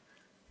dog,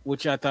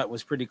 which I thought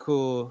was pretty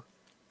cool.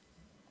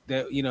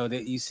 That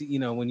you see,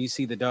 when you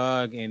see the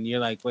dog and you're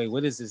like, wait,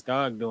 what is this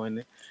dog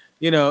doing?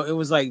 It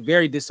was like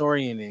very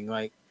disorienting.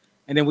 Like,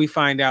 and then we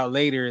find out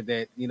later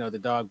that the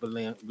dog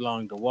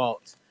belonged to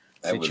Walt,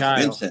 That the was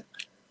child. Vincent.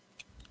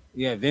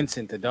 Yeah,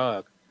 Vincent the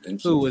dog, who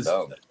Vincent the was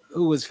dog.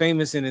 who was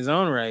famous in his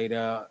own right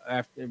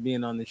after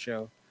being on the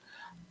show.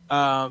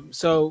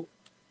 So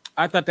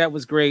I thought that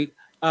was great.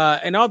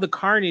 And all the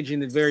carnage in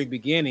the very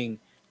beginning.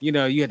 You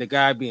had the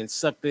guy being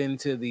sucked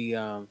into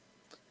the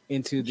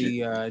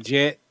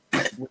jet,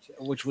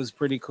 which was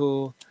pretty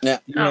cool. Now,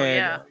 You Oh had,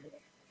 yeah.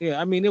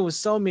 yeah, I mean, there was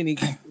so many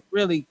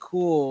really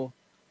cool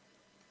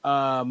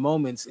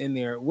moments in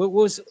there. What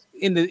was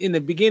in the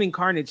beginning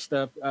carnage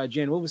stuff,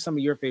 Jen? What was some of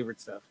your favorite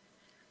stuff?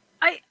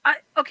 I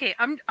okay,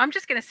 I'm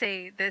just gonna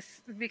say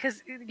this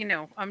because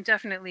I'm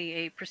definitely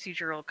a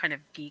procedural kind of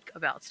geek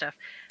about stuff.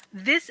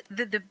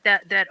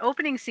 That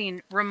opening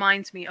scene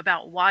reminds me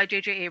about why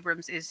J.J.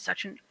 Abrams is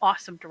such an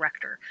awesome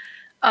director.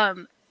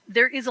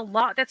 There is a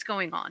lot that's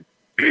going on,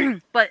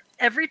 but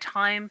every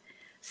time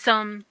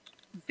some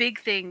big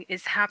thing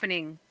is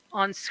happening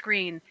on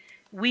screen,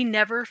 we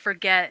never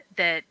forget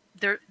that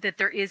there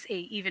is a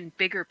even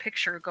bigger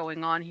picture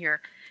going on here,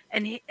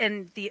 and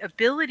the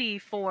ability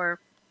for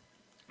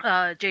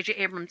J.J.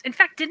 Abrams. In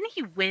fact, didn't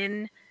he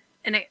win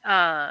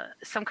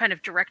some kind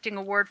of directing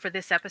award for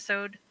this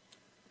episode?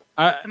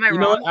 Am I You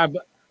know what? wrong?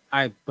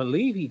 I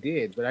believe he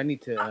did, but I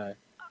need to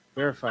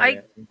verify I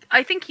that.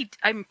 I think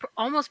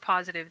almost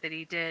positive that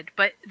he did,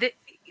 but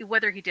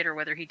whether he did or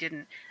whether he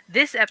didn't,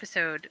 this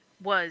episode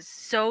was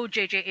so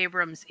J.J.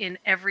 Abrams in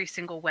every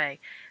single way.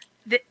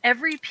 That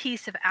every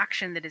piece of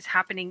action that is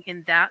happening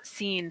in that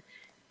scene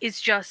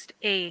is just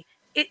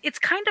it's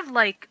kind of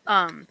like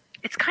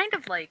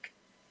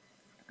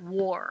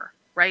war,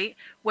 right?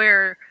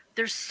 Where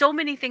there's so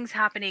many things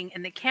happening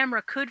and the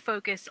camera could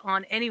focus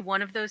on any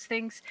one of those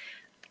things.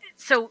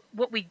 So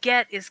what we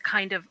get is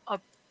kind of a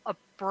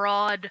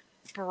broad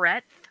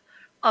breadth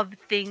of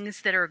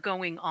things that are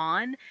going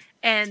on.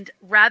 And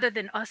rather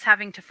than us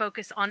having to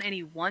focus on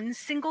any one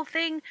single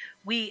thing,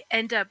 we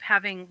end up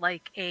having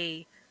like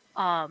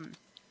um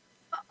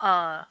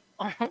oh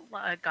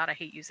God, I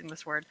hate using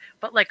this word,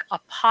 but like a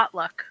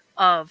potluck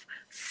of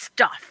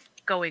stuff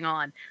going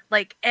on.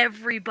 Like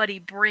everybody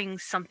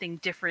brings something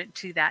different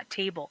to that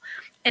table.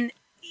 And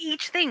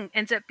each thing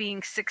ends up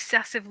being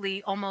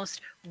successively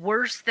almost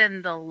worse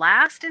than the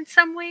last in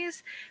some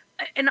ways.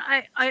 And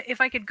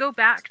if I could go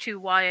back to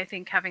why I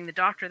think having the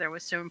doctor there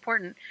was so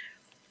important,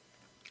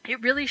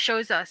 it really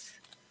shows us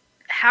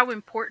how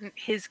important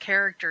his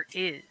character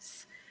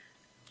is,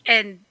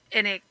 and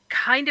it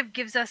kind of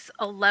gives us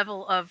a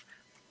level of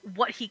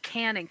what he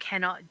can and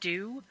cannot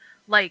do.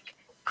 Like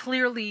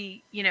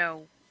clearly,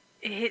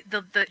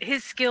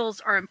 his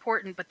skills are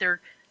important, but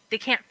they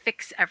can't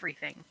fix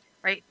everything,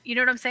 right? You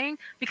know what I'm saying?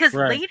 Because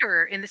Right.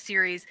 later in the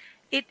series,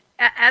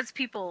 as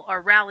people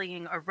are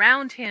rallying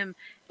around him,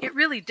 it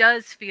really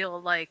does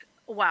feel like,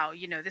 wow,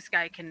 this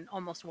guy can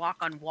almost walk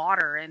on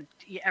water, and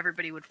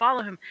everybody would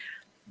follow him.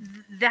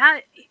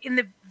 That in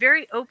the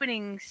very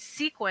opening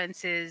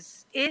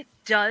sequences, it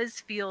does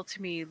feel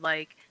to me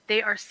like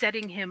they are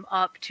setting him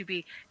up to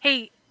be,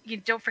 hey, you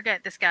don't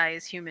forget this guy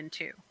is human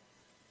too.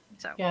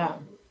 So Yeah.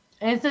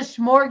 And it's a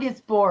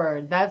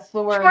smorgasbord. That's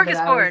the word that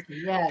I was, smorgasbord.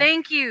 yes.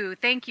 Thank you.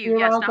 You're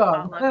Yes, not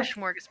welcome. potluck,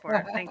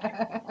 smorgasbord. Thank you.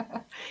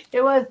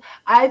 It was,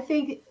 I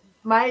think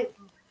my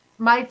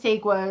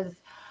take was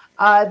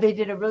they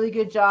did a really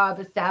good job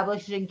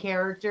establishing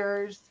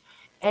characters,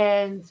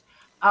 and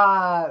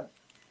uh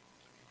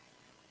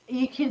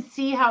you can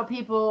see how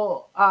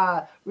people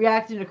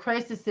react in a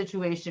crisis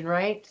situation,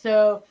 right?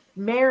 So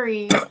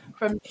Mary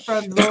from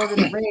Lord of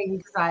the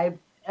Rings,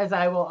 as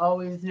I will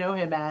always know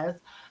him as,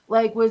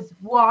 like was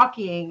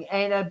walking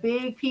and a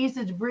big piece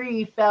of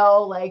debris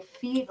fell like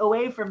feet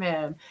away from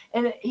him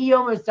and he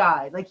almost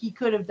died. Like he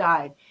could have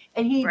died.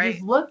 And he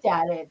just Right. looked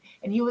at it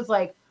and he was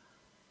like,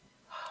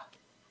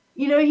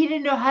 he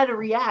didn't know how to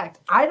react.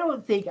 I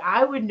don't think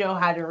I would know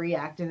how to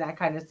react in that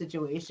kind of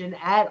situation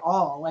at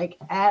all. Like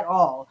at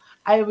all.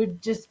 I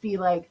would just be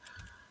like,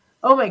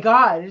 "Oh my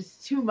god,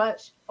 it's too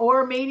much."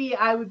 Or maybe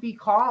I would be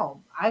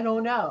calm. I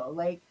don't know.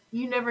 Like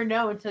you never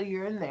know until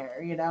you're in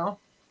there, you know,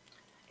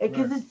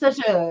 because Right. it's such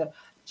a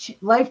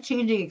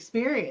life-changing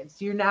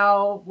experience. You're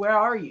now, where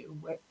are you?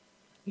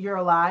 You're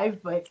alive,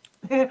 but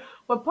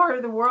what part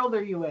of the world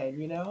are you in,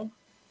 you know?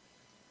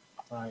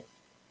 Right.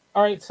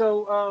 All right.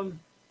 So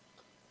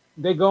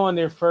they go on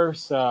their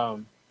first our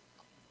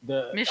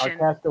Mission.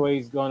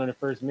 castaways go on their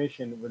first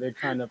mission where they're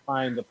trying to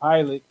find the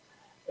pilot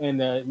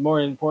and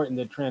more important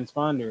the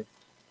transponder,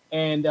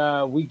 and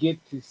we get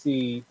to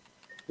see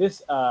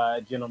this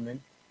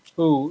gentleman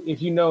who,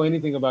 if you know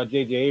anything about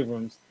J.J.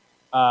 Abrams,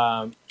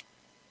 um,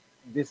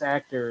 this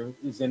actor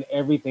is in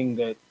everything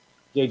that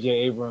J.J.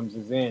 Abrams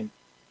is in.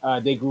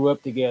 They grew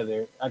up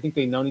together. I think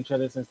they've known each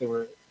other since they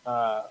were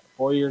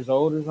 4 years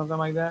old or something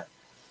like that.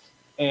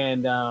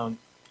 And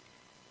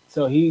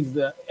so he's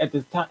at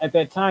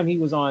that time he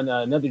was on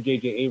another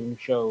J.J. Abrams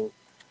show,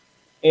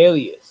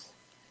 Alias.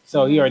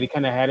 So he Mhm. already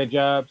kind of had a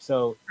job.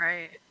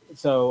 Right.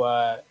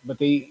 But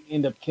they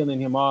end up killing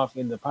him off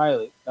in the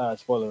pilot.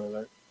 Spoiler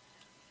alert.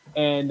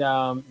 And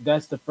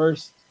that's the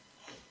first.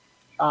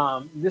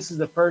 This is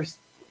the first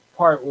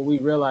part where we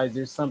realize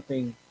there's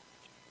something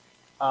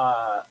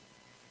uh,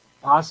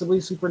 possibly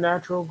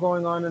supernatural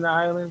going on in the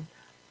island.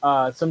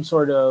 Some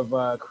sort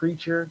of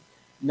creature.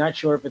 Not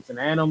sure if it's an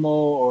animal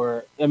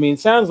or. I mean, it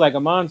sounds like a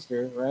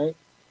monster, right?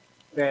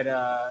 That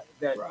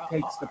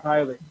takes the Rawr.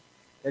 pilot.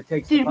 That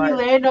takes the Did we pilot.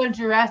 land on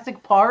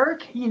Jurassic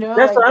Park? You know,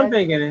 That's like what I'm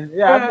that's. thinking.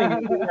 Yeah,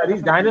 I'm thinking. Are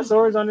these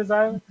dinosaurs on this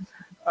island?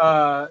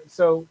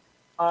 So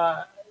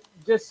uh,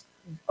 just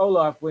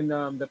Olaf, when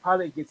the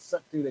pilot gets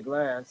sucked through the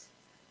glass,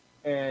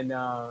 and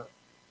by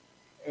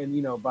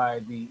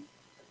the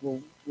The I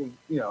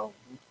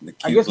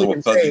cute guess we little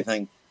can fuzzy say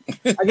thing.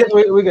 I guess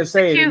we can The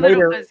say it cute little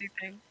later. fuzzy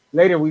thing.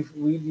 Later we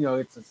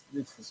it's a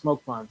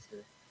smoke monster,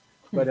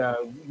 but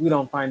we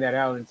don't find that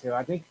out until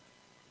I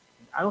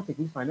don't think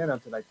we find that out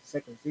until like the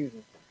second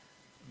season.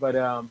 But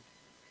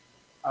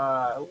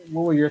what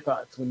were your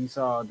thoughts when you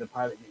saw the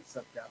pilot get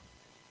sucked out?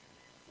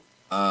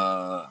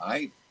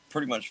 I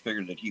pretty much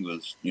figured that he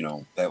was,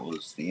 that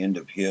was the end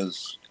of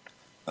his,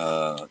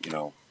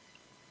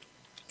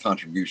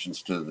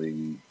 contributions to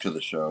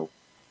the show.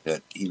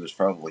 That he was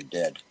probably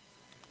dead.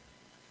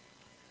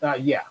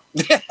 Yeah.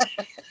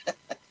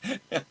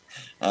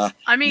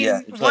 I mean,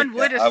 Yeah, it's one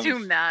like would I assume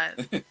was. that.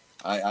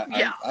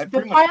 Yeah. I The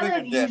pretty much pilot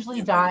figured that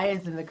usually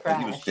dies in the that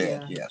he was crash.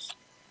 dead. Yeah. Yes.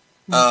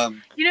 Hmm.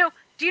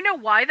 Do you know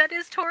why that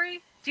is,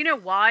 Tori? Do you know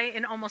why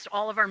in almost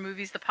all of our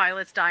movies the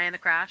pilots die in the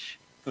crash?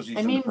 Because he's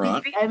I in the mean,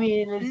 front.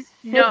 it's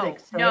No,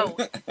 physics, right? no,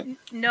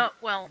 no.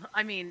 Well,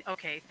 I mean,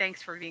 okay.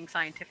 Thanks for being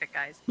scientific,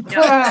 guys.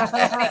 No,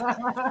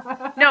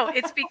 no.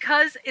 It's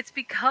because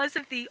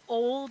of the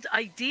old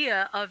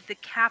idea of the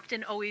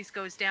captain always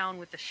goes down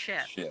with the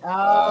ship. Shit.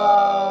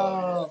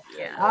 Oh, Oh,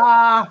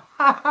 yeah.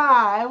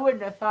 I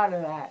wouldn't have thought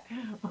of that.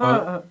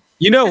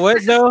 You know what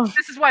This though?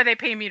 is why they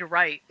pay me to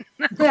write.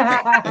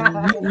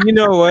 You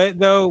know what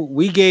though?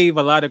 We gave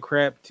a lot of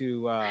crap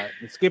to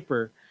the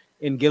skipper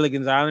in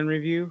Gilligan's Island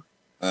review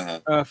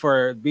Uh-huh.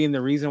 for being the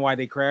reason why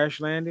they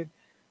crash landed.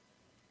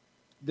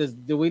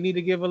 Do we need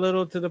to give a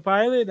little to the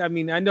pilot? I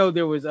mean, I know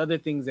there was other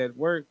things that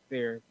worked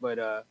there, but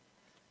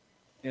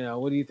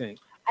what do you think?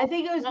 I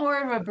think it was Well,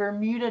 more of a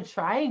Bermuda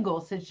Triangle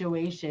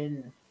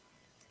situation.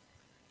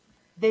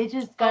 They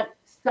just oh, got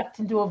sucked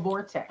into a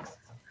vortex.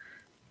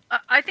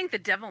 I think the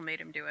devil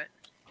made him do it.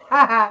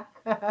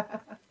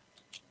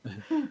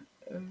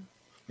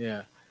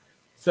 Yeah.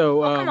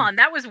 So Oh, come on,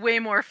 that was way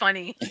more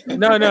funny.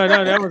 no,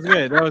 that was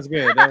good. That was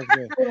good. That was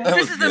good. That This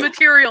was is the good.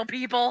 material,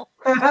 people.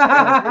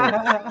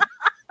 That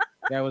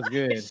was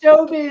good.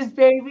 Showbiz,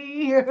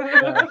 baby.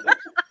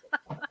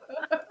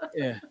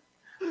 Yeah.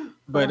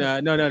 But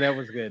no, that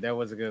was good. That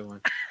was a good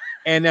one.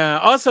 And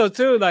also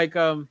too, like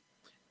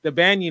the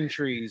banyan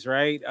trees,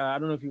 right? I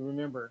don't know if you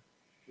remember.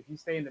 If you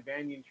stay in the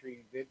banyan trees,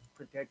 it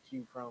protects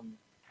you from,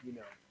 you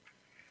know,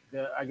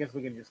 I guess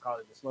we can just call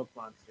it the smoke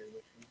monster,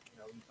 which we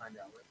find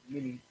out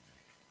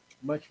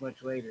much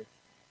later.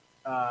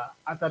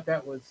 I thought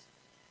that was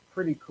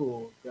pretty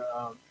cool.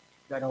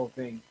 That whole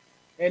thing,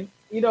 and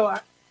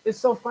it's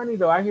so funny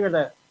though. I hear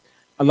that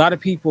a lot of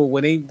people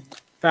when they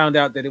found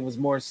out that it was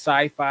more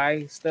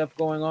sci-fi stuff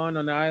going on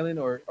the island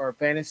or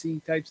fantasy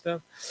type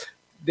stuff.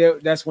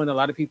 That's when a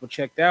lot of people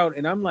checked out,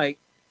 and I'm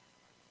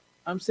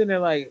sitting there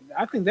like,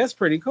 I think that's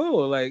pretty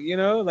cool. Like,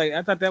 like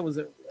I thought that was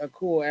a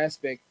cool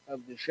aspect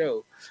of the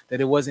show,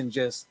 that it wasn't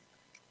just,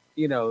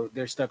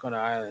 they're stuck on an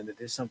island, that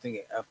there's something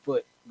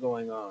afoot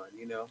going on.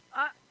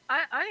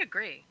 I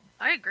agree.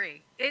 I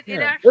agree. It Yeah,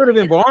 it actually would have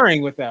been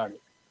boring without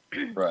it.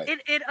 Right.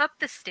 it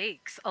upped the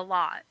stakes a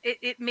lot.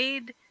 It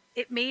made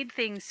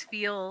things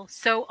feel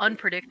so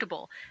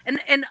unpredictable. And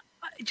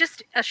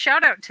just a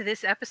shout out to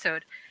this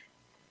episode.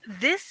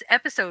 This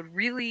episode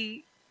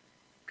really,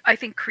 I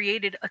think,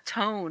 created a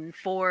tone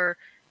for,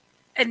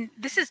 and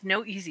this is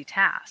no easy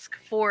task,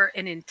 for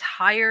an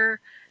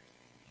entire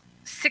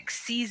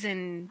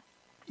 6-season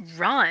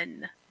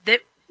run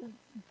that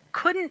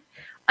couldn't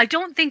I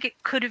don't think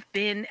it could have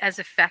been as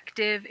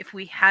effective if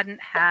we hadn't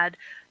had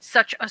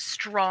such a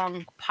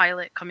strong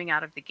pilot coming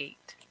out of the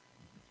gate.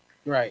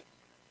 Right.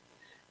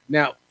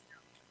 Now,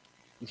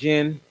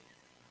 Jen,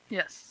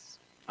 Yes.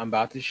 I'm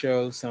about to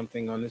show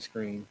something on the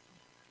screen,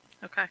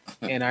 Okay.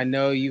 and I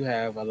know you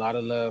have a lot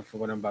of love for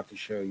what I'm about to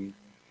show you.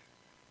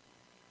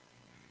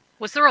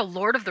 Was there a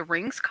Lord of the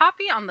Rings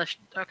copy on the?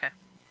 Okay.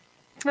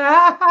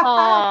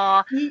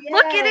 Oh,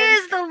 look! It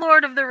Yes. is the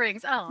Lord of the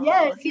Rings. Oh,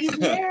 Yes, he's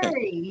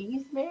Mary.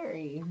 He's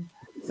Mary.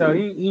 So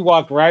he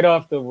walked right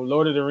off the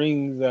Lord of the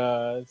Rings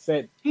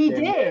set. He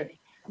there. did.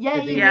 Yeah,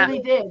 Did he he Yeah. really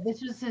did.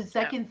 This was his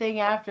second thing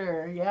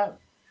after.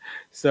 Yep.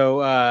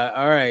 So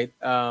all right,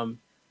 all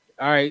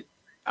right.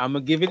 I'm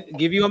gonna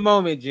give you a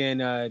moment,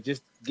 Jen.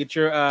 Just get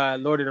your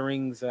Lord of the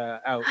Rings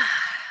out.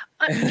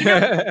 You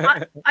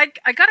know,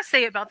 I gotta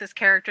say about this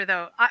character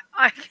though,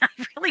 I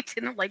really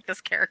didn't like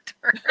this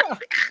character.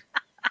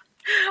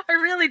 I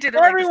really didn't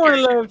like this Everyone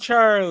character. loved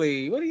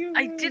Charlie. What do you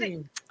I mean?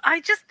 didn't.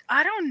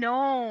 I don't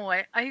know.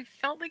 I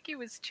felt like he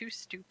was too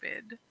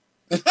stupid.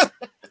 Wait,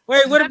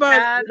 what Is that about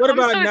bad? what I'm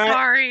about so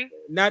sorry.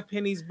 not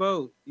Penny's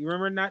boat? You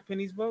remember not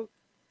Penny's boat?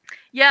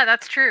 Yeah,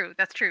 that's true.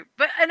 That's true.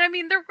 But and I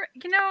mean, there were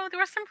there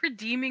were some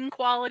redeeming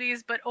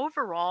qualities, but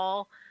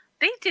overall,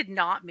 they did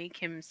not make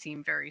him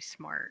seem very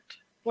smart.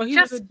 Well, he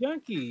was a Just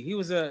junkie. He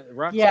was a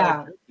rock star Yeah.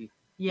 junkie.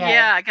 Yeah.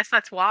 yeah, I guess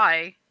that's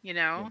why.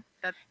 Yeah.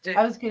 That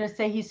I was gonna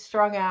say he's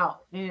strung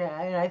out. And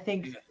I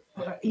think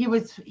Yeah. he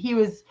was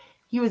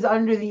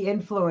under the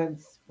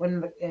influence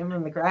when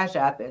the crash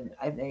happened.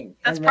 I think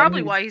that's and then probably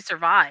he was, why he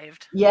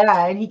survived.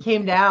 yeah, and he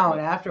came down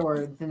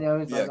afterwards, and it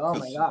was Yeah, like, oh my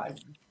 'cause- god.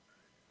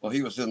 Well,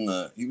 he was in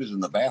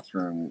the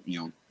bathroom,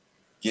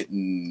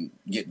 getting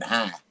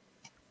high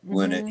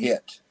when it Mhm.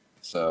 hit.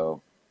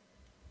 So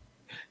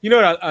You know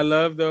what I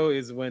love though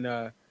is when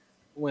I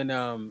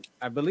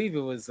believe it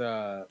was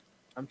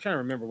I'm trying to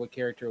remember what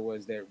character it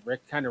was that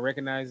kind of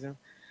recognized him,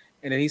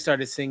 and then he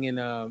started singing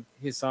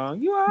his song.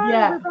 You are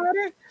Yeah.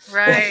 everybody.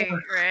 Right,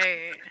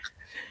 right.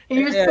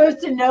 He was Yeah.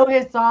 supposed to know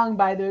his song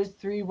by those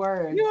 3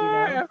 words, You you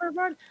are know.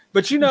 everybody.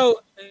 But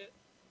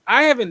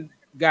I haven't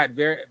got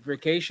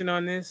verification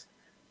on this,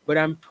 but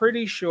I'm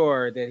pretty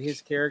sure that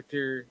his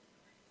character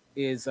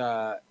is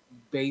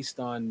based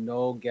on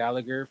Noel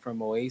Gallagher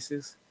from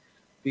Oasis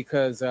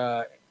because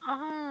Oh.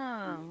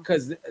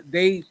 because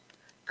they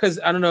because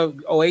I don't know,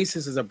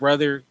 Oasis is a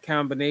brother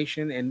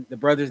combination, and the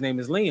brother's name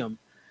is Liam.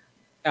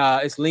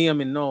 It's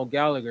Liam and Noel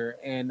Gallagher,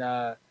 and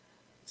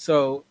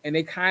and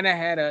they kind of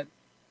had a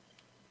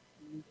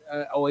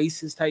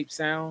Oasis type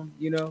sound,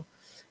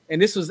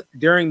 and this was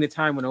during the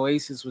time when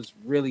Oasis was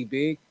really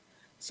big.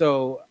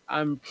 So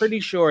I'm pretty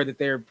sure that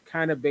they're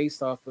kind of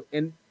based off of,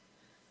 and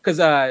because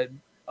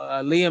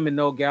Liam and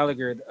Noel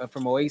Gallagher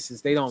from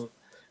Oasis, they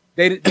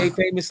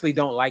famously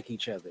don't like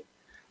each other.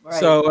 Right.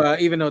 So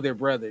even though they're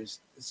brothers,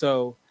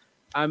 so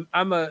I'm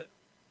a,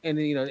 and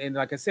and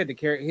like I said,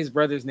 his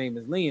brother's name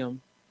is Liam.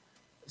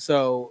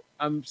 So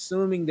I'm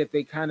assuming that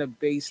they kind of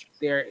based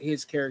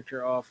his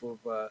character off of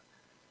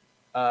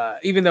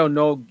even though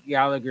Noel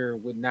Gallagher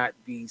would not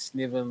be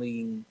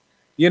sniveling,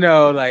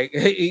 like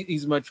he's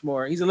he's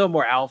a little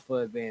more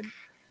alpha than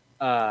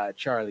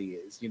Charlie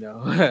is,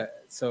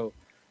 so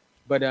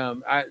but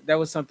that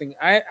was something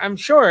I'm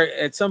sure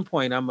at some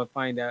point I'm gonna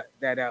find out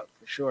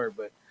for sure,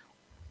 but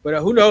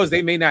who knows?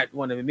 They may not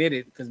want to admit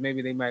it because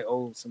maybe they might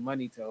owe some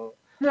money to Oasis.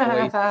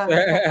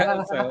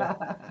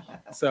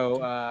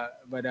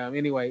 But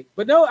anyway,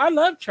 but no, I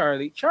love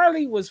Charlie.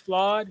 Charlie was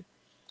flawed,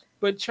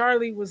 but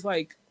Charlie was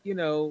like, I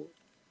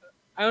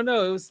don't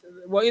know. It was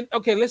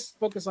okay. Let's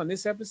focus on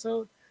this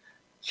episode.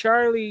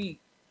 Charlie,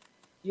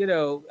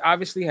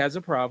 obviously has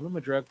a problem,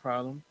 a drug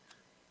problem,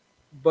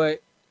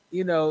 but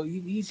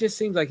he just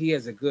seems like he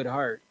has a good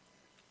heart.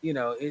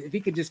 If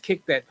he could just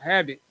kick that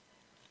habit,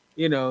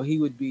 he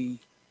would be.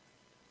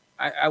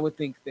 I would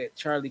think that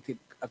Charlie could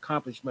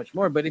accomplish much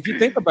more. But if you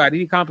think about it,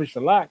 he accomplished a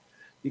lot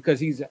because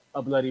he's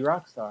a bloody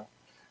rock star.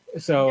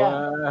 So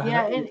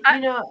yeah, and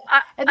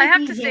I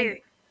have to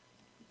say,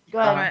 go go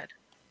ahead. ahead.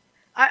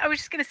 I was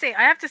just gonna say,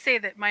 I have to say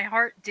that my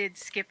heart did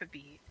skip a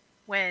beat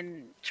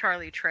when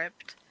Charlie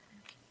tripped.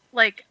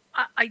 Like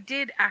I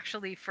did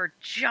actually for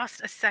just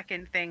a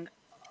second think,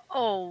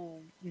 oh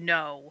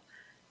no,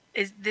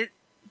 is this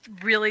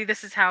really?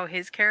 This is how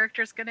his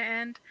character's gonna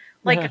end?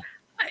 Like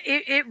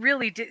it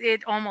really did.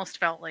 It almost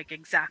felt like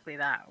exactly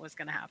that was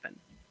gonna happen.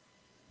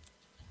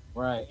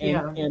 right,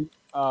 Yeah.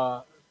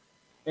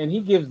 and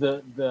he gives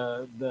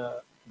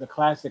the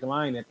classic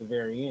line at the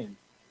very end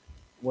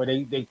where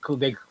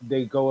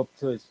they go up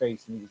to his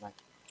face and he's like,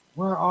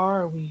 "Where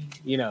are we?"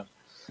 So,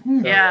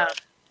 Yeah.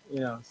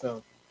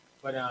 So,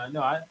 but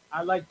no,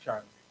 I like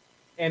Charlie,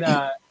 and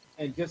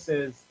just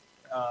as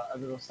a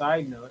little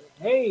side note,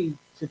 hey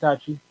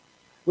Chitachi,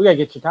 we gotta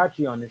get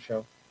Chitachi on the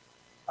show.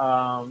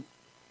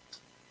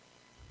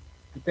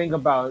 The thing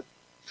about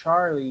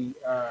Charlie,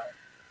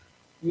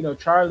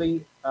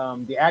 Charlie,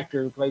 the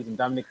actor who plays him,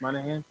 Dominic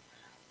Monaghan,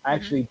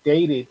 actually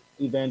dated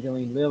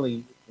Evangeline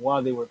Lilly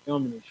while they were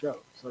filming the show.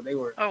 So they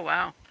were Oh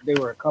wow.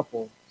 a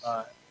couple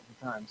at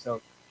the time.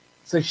 So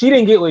she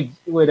didn't get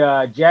with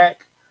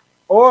Jack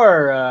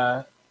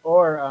or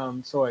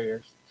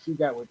Sawyer. She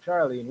got with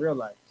Charlie in real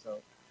life. So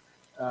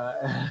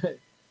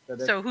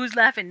So who's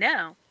laughing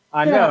now?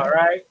 I know,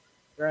 right?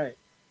 Right.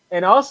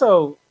 And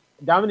also,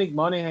 Dominic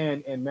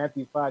Monaghan and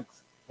Matthew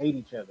Fox hate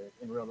each other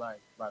in real life,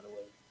 by the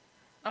way.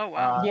 Oh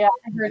wow. Yeah,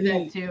 I heard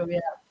that too. Yeah.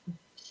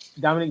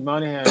 Dominic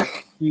Monaghan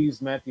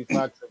accused Matthew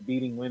Fox of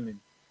beating women.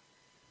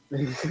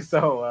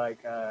 So,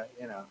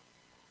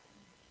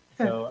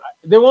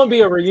 there won't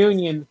be a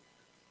reunion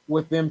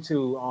with them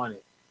two on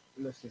it.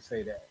 Let's just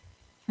say that.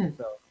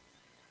 So,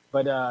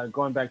 but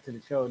going back to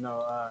the show,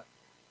 no,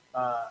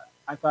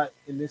 I thought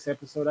in this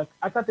episode,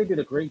 I thought they did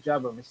a great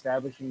job of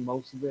establishing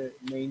most of the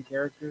main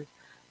characters,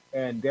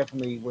 and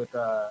definitely with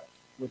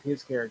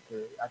his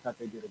character, I thought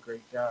they did a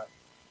great job.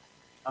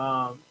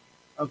 Um,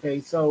 okay,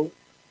 so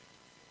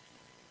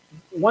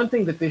one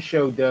thing that this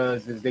show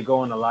does is they go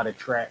on a lot of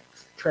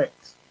treks,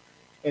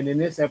 and in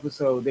this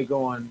episode, they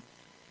go on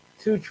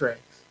two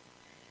treks,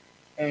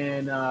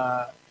 and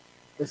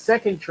the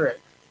second trek,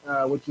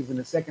 which is in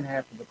the second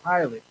half of the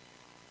pilot,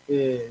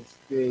 is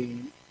the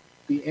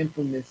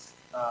infamous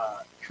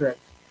trek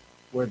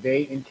where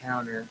they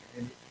encounter,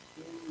 and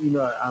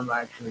I'm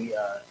actually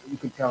you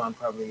can tell I'm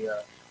probably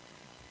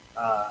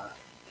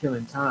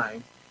killing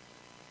time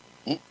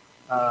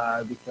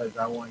because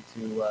I want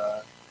to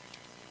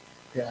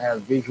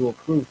have visual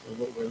proof of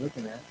what we're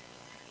looking at.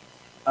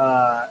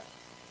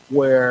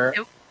 Where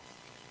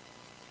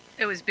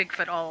It was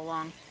Bigfoot all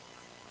along.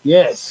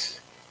 yes,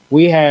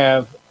 we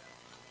have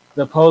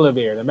the polar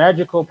bear, the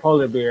magical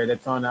polar bear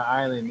that's on the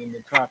island in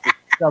the tropics.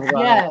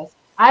 Yes.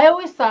 I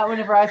always thought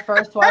whenever I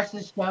first watched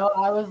the show,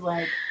 I was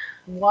like,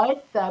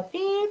 what the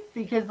beep?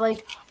 Because,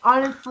 like,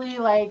 honestly,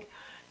 like,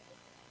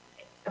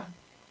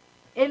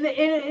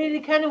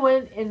 it kind of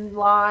went in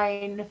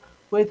line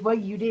with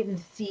what you didn't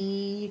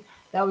see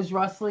that was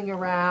rustling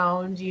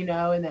around,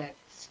 and that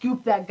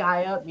scooped that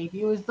guy up.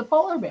 Maybe it was the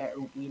polar bear.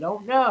 We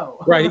don't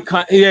know. Right.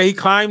 He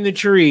climbed the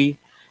tree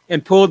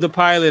and pulled the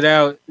pilot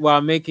out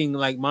while making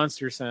like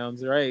monster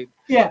sounds. Right.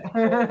 Yeah.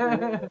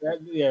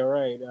 Yeah.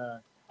 Right.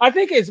 I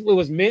think it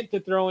was meant to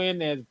throw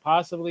in as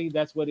possibly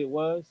that's what it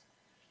was,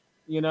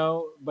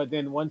 But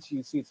then once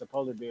you see it's a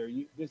polar bear,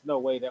 there's no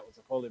way that was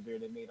a polar bear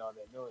that made all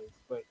that noise.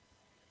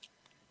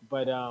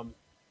 But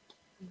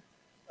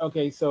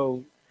okay.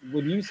 So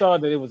when you saw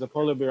that it was a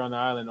polar bear on the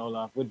island,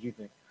 Olaf, what did you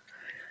think?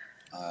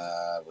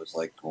 I was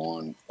like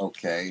going,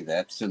 okay,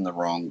 that's in the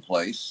wrong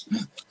place.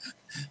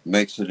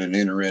 Makes it an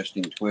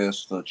interesting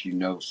twist that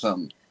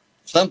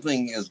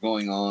something is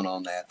going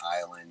on that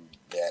island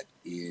that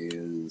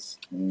is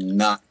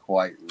not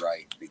quite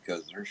right,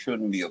 because there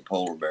shouldn't be a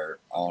polar bear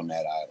on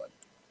that island.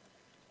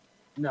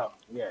 No,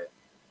 yeah,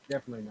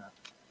 definitely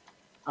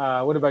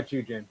not. What about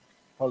you, Jen?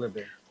 Polar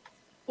bear.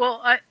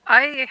 Well,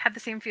 I had the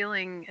same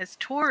feeling as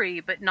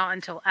Tori, but not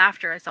until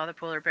after I saw the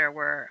polar bear.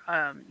 Where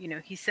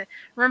he said,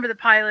 remember the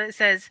pilot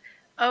says,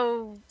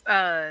 "Oh,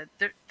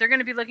 they're going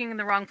to be looking in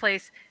the wrong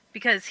place,"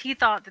 because he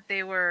thought that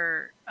they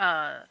were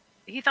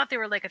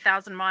like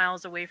 1,000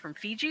 miles away from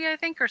Fiji, I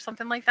think, or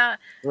something like that.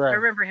 Right. I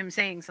remember him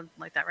saying something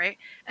like that, right?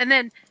 And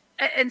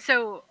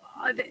so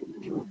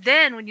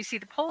then when you see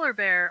the polar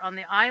bear on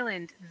the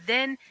island,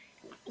 then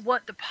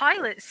what the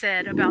pilot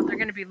said about they're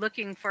going to be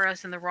looking for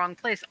us in the wrong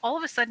place, all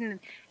of a sudden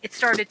it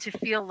started to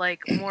feel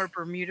like more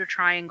Bermuda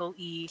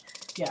Triangle-y,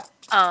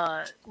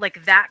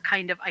 like that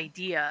kind of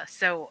idea.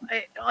 So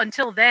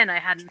until then I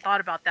hadn't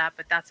thought about that,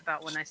 but that's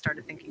about when I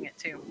started thinking it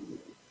too.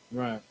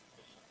 Right.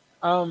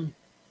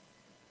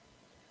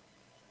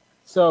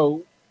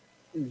 So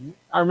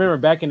I remember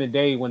back in the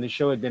day when the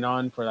show had been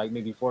on for like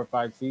maybe 4 or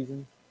 5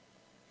 seasons,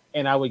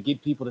 and I would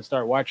get people to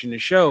start watching the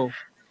show.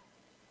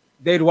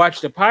 They'd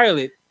watch the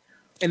pilot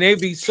and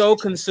they'd be so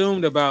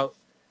consumed about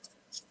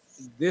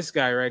this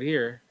guy right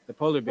here, the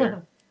polar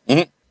bear.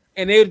 And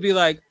they would be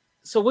like,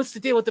 so what's the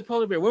deal with the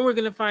polar bear? When we're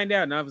going to find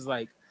out? And I was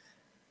like,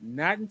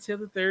 not until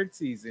the 3rd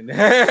season.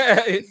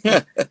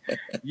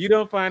 You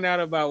don't find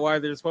out about why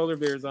there's polar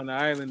bears on the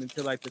island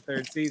until like the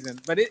 3rd season.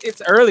 But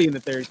it's early in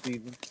the 3rd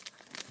season.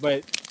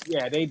 But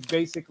yeah, they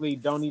basically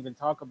don't even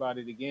talk about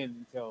it again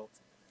until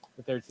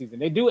the 3rd season.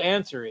 They do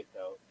answer it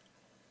though,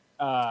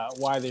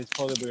 why there's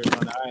polar bears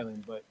on the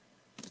island. But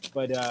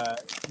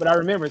I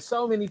remember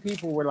so many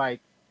people were like,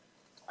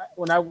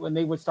 when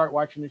they would start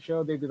watching the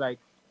show, they'd be like,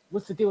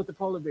 "What's the deal with the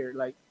polar bear?"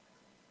 Like,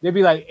 they'd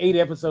be like 8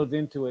 episodes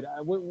into it.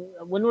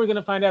 When are we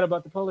gonna find out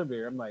about the polar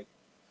bear? I'm like,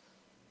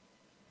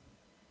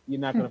 you're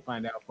not gonna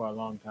find out for a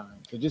long time.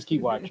 So just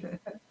keep watching.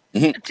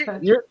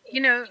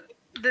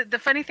 The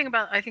funny thing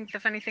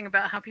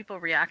about how people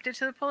reacted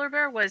to the polar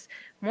bear was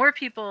more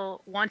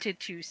people wanted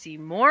to see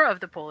more of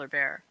the polar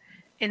bear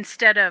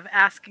instead of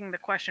asking the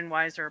question,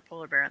 why is there a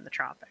polar bear in the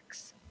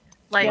tropics?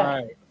 Like,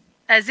 right.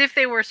 As if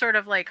they were sort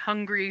of like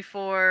hungry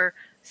for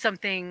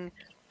something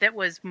that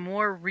was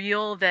more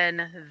real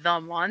than the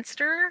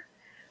monster,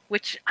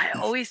 which I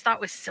always thought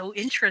was so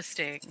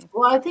interesting.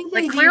 Well, I think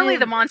clearly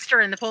the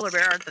monster and the polar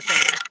bear aren't the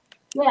same.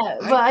 Yeah,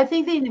 but I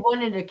think they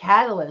wanted a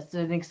catalyst,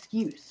 an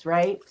excuse,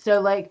 right? So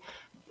like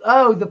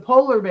oh, the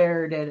polar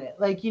bear did it.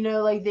 Like,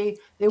 like they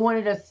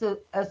wanted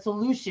a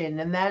solution,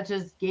 and that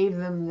just gave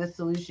them the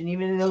solution,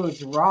 even though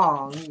it's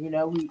wrong. We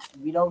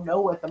don't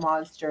know what the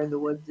monster in the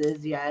woods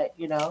is yet.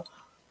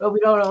 But we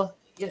don't know.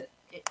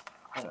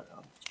 I don't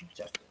know.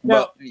 Just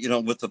Now,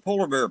 But with the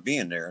polar bear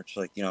being there, it's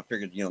like I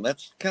figured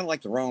that's kind of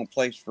like the wrong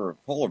place for a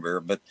polar bear.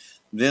 But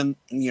then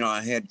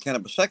I had kind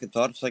of a second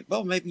thought. It's like,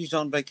 well, maybe he's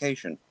on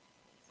vacation.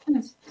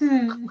 that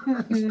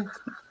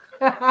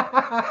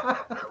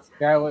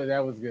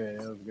was good.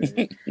 That was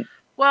good.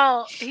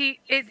 Well,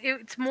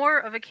 it's more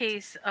of a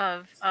case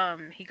of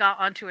he got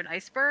onto an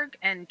iceberg,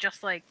 and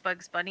just like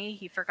Bugs Bunny,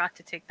 he forgot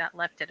to take that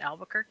left at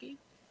Albuquerque.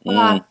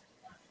 Ah,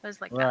 It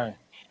was like that. Right.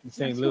 In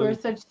St. we're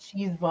Louis. such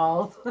cheese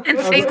balls. In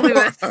St.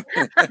 Louis. All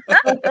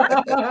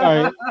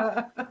right.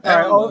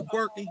 Oh,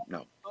 quirky.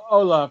 No.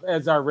 Olaf,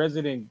 as our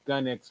resident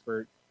gun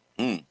expert,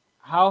 Mm.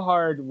 how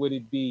hard would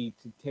it be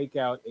to take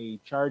out a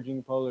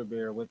charging polar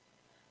bear with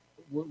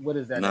what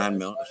is that? 9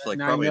 mil. It's like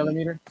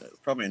 9mm.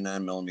 Probably a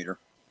 9mm.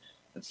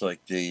 It's like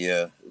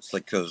it's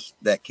like because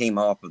that came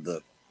off of the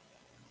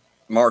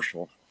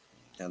Marshall,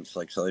 and it's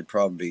like so it'd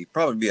probably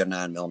be a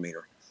 9mm,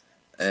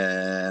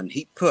 and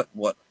he put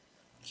what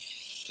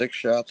 6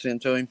 shots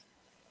into him.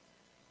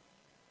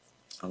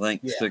 I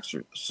think Yeah.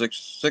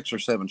 six or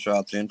 7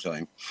 shots into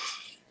him.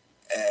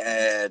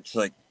 It's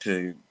like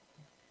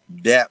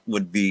that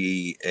would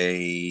be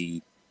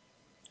a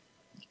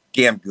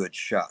damn good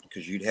shot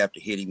because you'd have to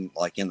hit him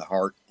like in the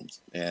heart,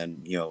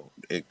 and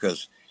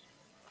because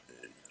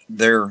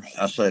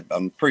I said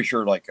I'm pretty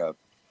sure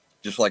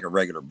just like a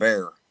regular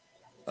bear,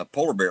 a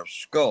polar bear's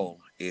skull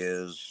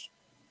is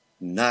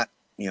not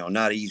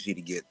not easy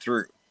to get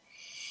through.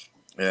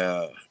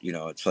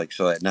 It's like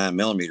so at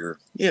 9mm,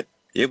 it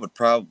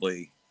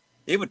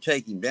would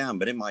take him down,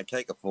 but it might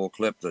take a full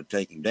clip to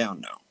take him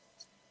down now.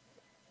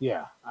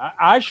 Yeah,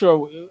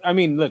 I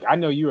mean, look, I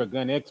know you're a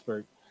gun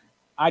expert.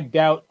 I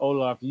doubt,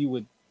 Olaf, you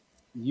would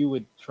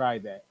try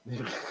that.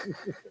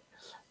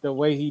 The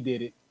way he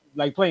did it,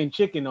 like playing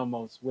chicken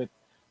almost with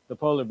the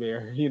polar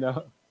bear.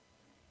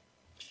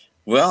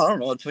 Well, I don't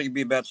know. Until you'd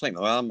be about the same.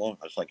 Well, I'm gonna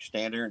just like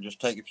stand there and just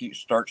take a few,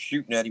 start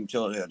shooting at him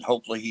and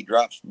hopefully he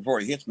drops before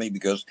he hits me,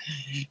 because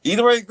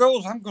either way it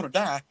goes, I'm going to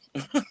die.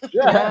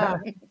 Yeah.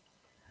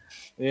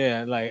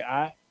 Yeah, like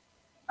I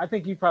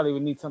think you probably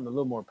would need something a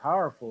little more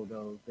powerful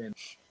though than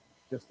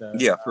just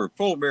a For a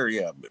polar bear,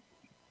 yeah. But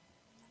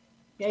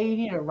Yeah, you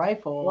need a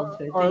rifle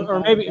to take or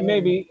out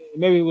maybe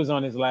he was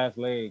on his last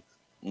legs.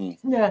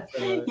 Yeah,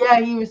 yeah,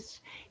 he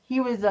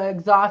was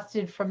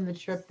exhausted from the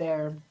trip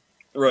there.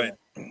 right.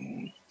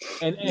 And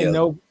Yeah.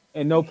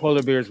 no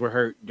polar bears were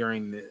hurt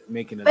during the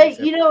making of Like,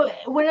 this.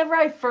 whenever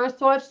I first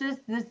watched this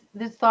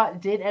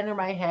thought did enter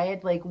my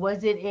head. Like,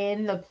 was it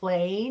in the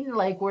plane?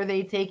 Like, were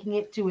they taking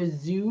it to a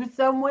zoo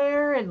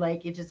somewhere and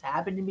like it just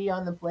happened to be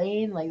on the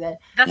plane? Like that.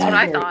 That's what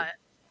I it. thought.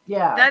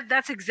 Yeah.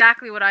 That's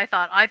exactly what I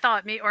thought. I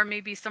thought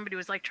maybe somebody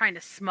was like trying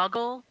to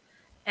smuggle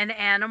an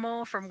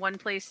animal from one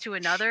place to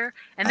another,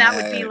 and that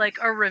would be like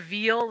a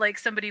reveal. Like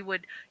somebody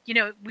would,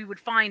 we would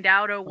find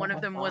out. Oh, one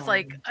of them was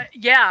like,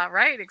 yeah,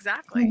 right,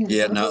 exactly.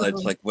 Yeah, no,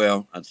 it's like,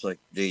 I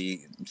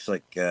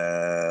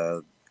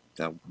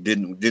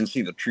didn't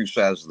see the true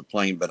size of the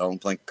plane, but I don't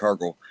think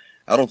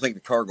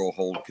the cargo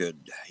hold could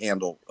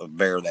handle a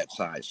bear that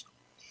size.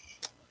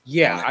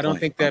 Yeah, I don't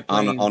think that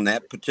plane on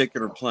that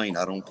particular plane,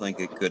 I don't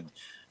think it could.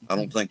 I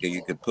don't think that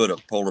you could put a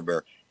polar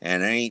bear,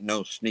 and there ain't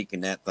no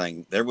sneaking that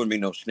thing. There wouldn't be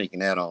no sneaking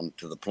that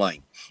onto the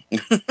plane.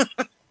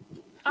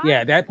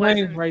 Yeah, that plane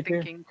wasn't right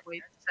there. thinking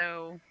quite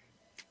so.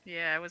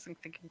 Yeah, I wasn't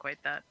thinking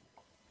quite that.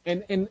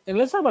 And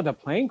let's talk about the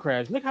plane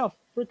crash. Look how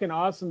freaking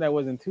awesome that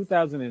was in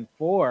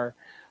 2004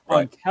 on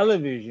Right.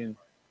 television.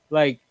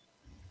 Like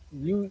I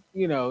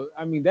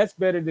mean, that's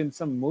better than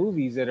some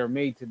movies that are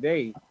made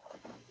today.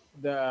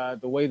 The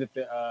way that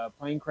the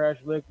plane crash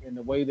looked, and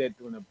the way that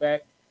when the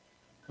back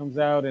comes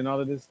out and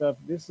all of this stuff.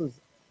 This was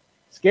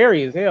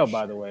scary as hell,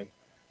 by the way.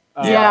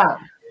 Yeah.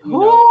 you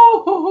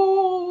know,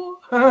 Ooh.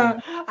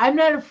 I'm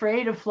not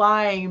afraid of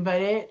flying,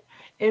 but it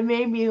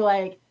made me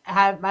like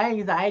have my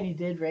anxiety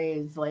did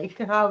raise. Like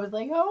I was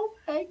like, oh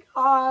my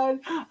god,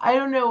 I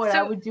don't know what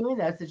I would do in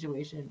that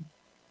situation.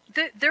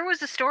 There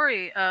was a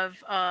story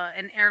of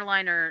an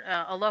airliner,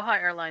 Aloha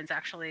Airlines,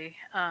 actually,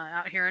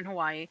 out here in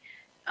Hawaii,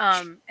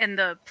 and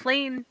the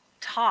plane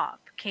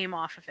top came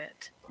off of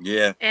it.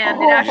 Yeah.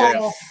 And it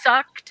actually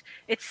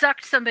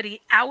sucked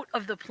somebody out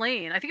of the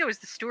plane. I think it was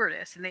the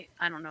stewardess, and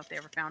I don't know if they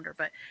ever found her,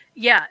 but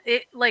yeah,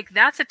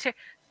 that's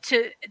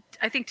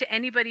I think to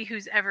anybody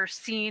who's ever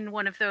seen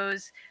one of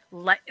those,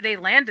 they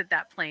landed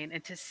that plane,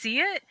 and to see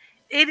it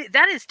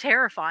that is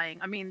terrifying.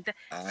 I mean,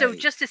 so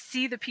just to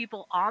see the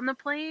people on the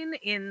plane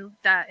in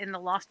the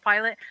Lost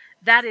Pilot,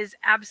 that is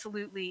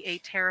absolutely a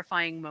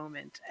terrifying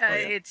moment.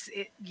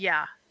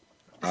 Yeah.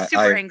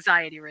 Super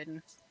anxiety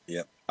ridden.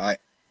 Yep.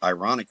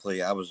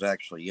 Ironically, I was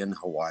actually in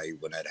Hawaii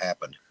when that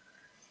happened.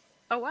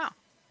 Oh wow.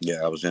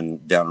 Yeah, I was in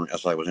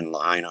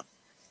Lahaina.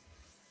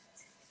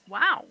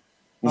 Wow.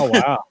 Oh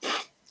wow.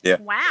 Yeah.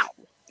 Wow.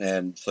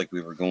 And it's like we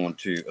were going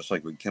to. It's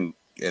like we come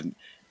and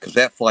because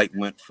that flight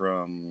went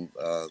from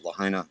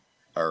Lahaina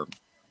or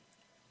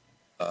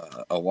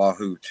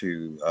Oahu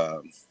to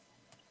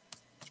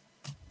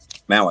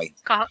Maui.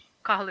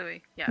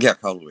 Kahului, yeah. Yeah,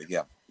 Kahului.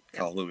 Yeah,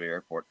 Yep. Kahului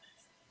Airport.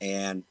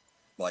 And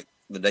like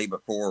the day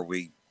before,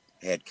 we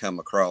had come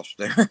across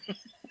there.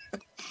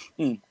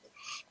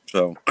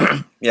 So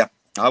yeah,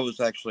 I was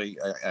actually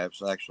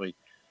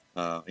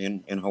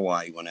in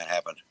Hawaii when that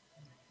happened.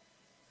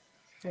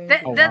 Crazy.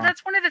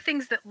 That's one of the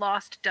things that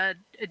Lost that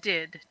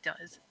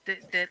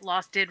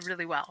Lost did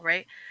really well,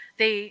 right?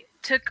 They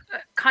took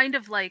kind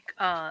of like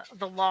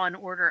the Law and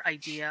Order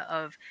idea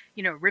of,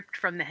 you know, ripped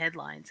from the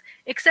headlines,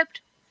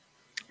 except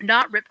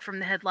not ripped from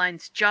the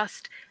headlines,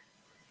 just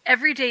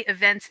everyday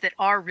events that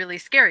are really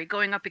scary,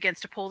 going up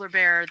against a polar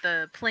bear,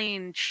 the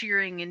plane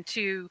shearing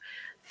into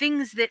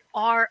things that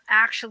are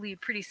actually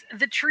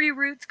the tree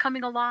roots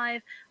coming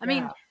alive. I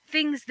mean, Yeah.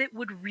 things that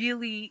would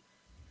really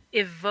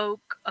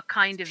evoke a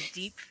kind of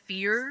deep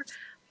fear.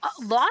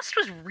 Lost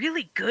was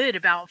really good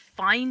about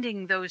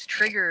finding those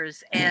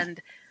triggers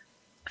and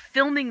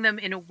filming them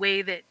in a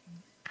way that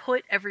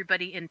put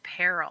everybody in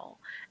peril.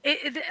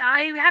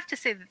 I have to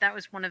say that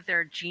was one of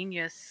their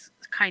genius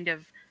kind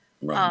of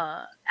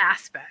Right.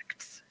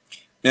 aspects.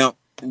 Now,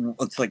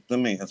 it's like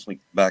let's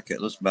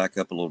back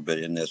up a little bit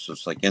in this.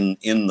 It's like in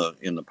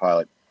the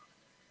pilot.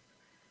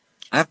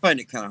 I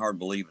find it kind of hard to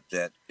believe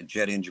that a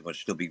jet engine would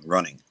still be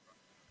running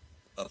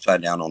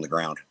upside down on the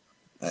ground.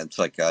 It's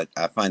like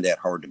I find that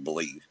hard to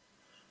believe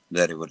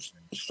that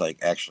it's like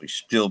actually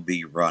still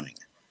be running.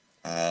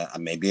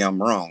 Maybe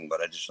I'm wrong,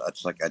 but I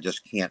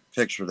just can't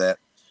picture that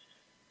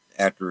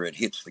after it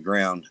hits the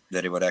ground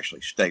that it would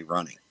actually stay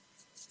running.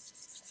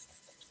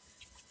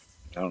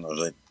 I don't know.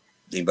 Does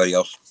anybody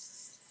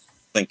else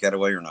think that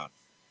way or not?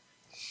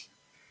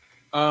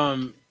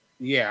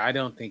 Yeah, I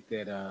don't think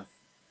that.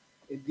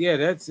 Yeah,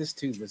 that's just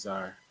too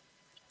bizarre.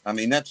 I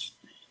mean, that's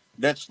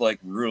like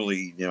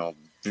really,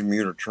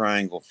 Bermuda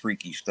Triangle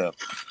freaky stuff.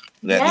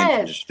 That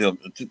engine is still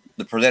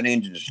for that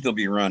engine to still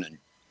be running.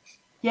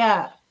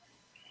 Yeah.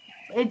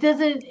 It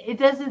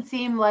doesn't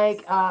seem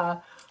like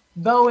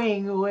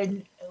Boeing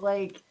would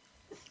like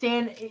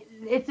stand.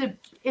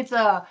 It's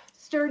a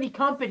sturdy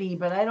company,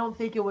 but I don't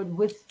think it would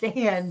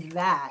withstand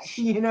that.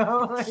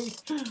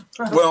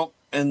 Well,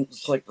 and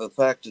it's like the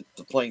fact that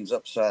the plane's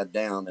upside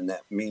down, and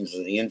that means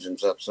that the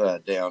engine's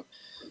upside down.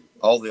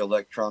 All the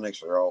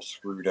electronics are all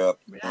screwed up,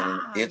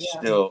 and it's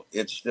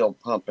still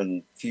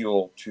pumping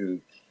fuel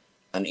to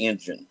an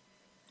engine,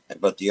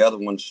 but the other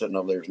one sitting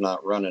over there is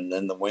not running.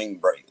 Then the wing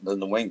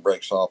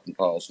breaks off and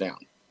falls down.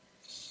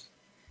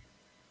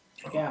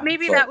 Yeah.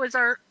 Maybe that was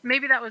our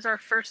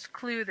first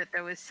clue that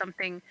there was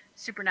something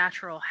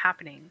supernatural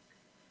happening.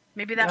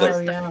 Maybe that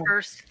was the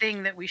first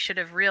thing that we should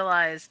have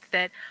realized,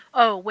 that,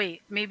 oh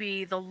wait,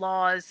 maybe the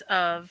laws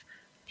of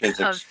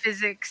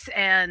physics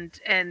and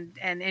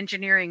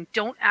engineering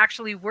don't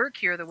actually work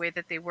here the way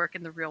that they work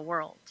in the real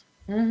world.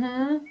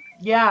 Mm-hmm.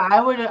 Yeah,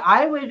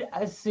 I would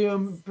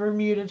assume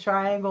Bermuda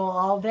Triangle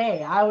all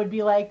day. I would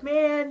be like,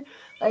 man,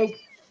 like,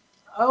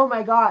 oh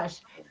my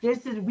gosh,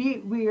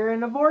 we are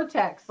in a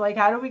vortex. Like,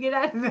 how do we get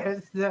out of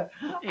this? Yeah.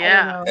 I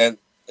don't know. And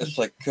it's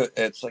like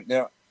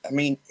now, I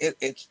mean,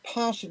 it's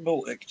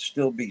possible it could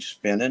still be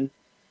spinning,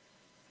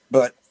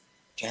 but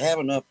to have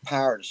enough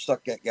power to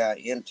suck that guy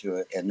into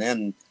it and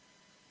then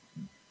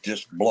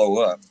just blow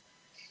up,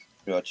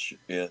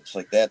 it's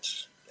like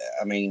that's.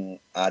 I mean,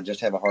 I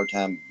just have a hard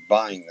time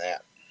buying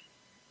that.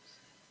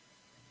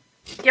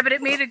 Yeah, but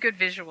it made a good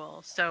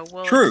visual, so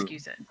we'll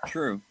excuse it.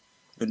 True,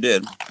 it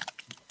did.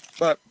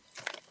 But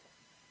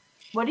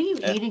what are you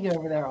eating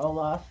over there,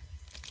 Olaf?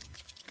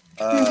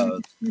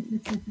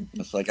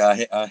 It's like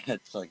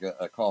it's like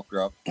a cough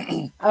drop.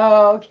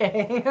 Oh,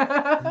 okay.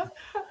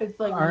 It's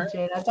like me,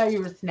 Jane. I thought you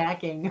were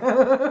snacking.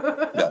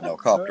 No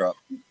cough drop.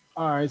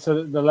 All right,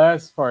 so the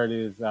last part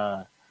is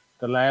the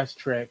last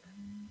trek,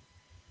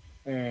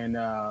 and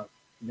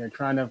they're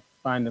trying to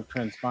find the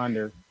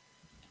transponder.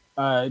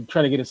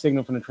 Try to get a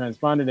signal from the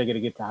transponder. They got to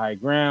get to high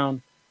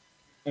ground,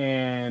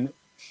 and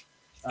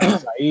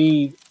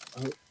Saeed,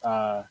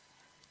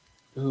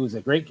 who's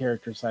a great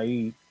character,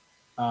 Saeed,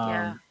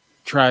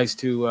 tries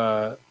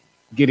to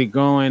get it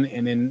going,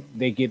 and then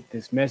they get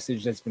this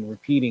message that's been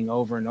repeating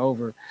over and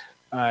over,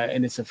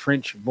 and it's a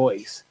French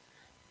voice,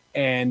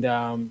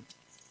 and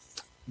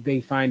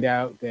they find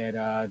out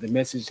that the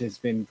message has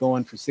been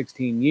going for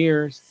 16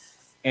 years,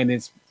 and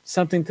it's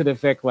something to the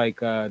effect like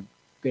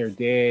they're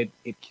dead,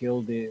 it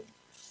killed it,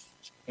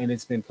 and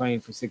it's been playing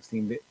for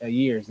 16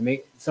 years. And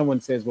someone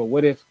says, well,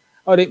 what if,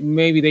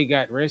 maybe they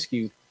got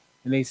rescued,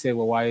 and they say,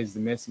 well, why is the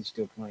message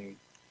still playing?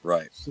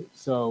 Right.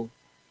 So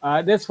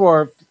that's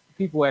for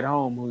people at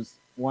home who's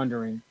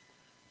wondering,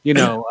 may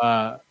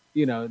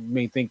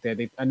think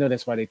that I know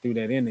that's why they threw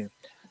that in there.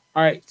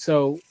 All right.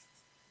 So,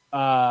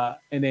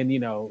 and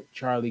then,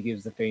 Charlie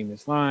gives the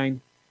famous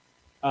line,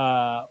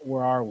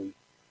 where are we?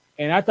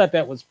 And I thought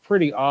that was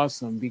pretty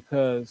awesome,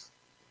 because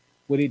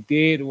what it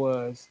did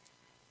was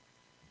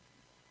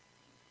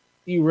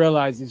you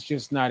realize it's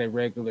just not a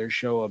regular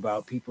show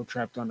about people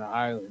trapped on the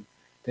island,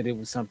 that it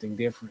was something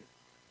different.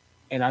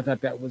 and I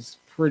thought that was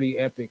pretty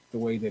epic the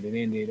way that it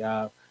ended.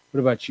 What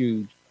about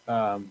you,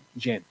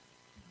 Jen?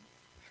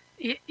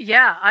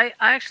 Yeah, I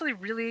actually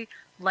really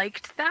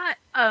liked that.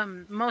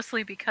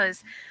 Mostly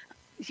because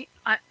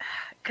I,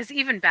 because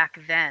even back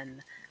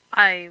then,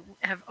 I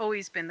have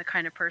always been the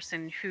kind of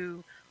person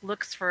who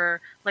looks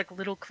for like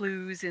little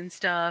clues and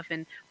stuff,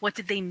 and what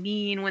did they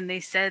mean when they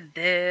said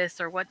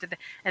this, or what did they,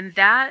 and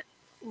that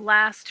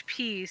last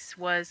piece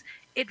was,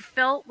 it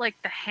felt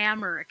like the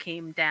hammer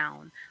came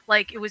down.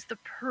 Like it was the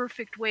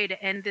perfect way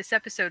to end this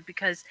episode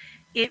because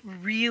it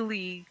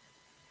really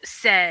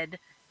said,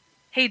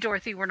 hey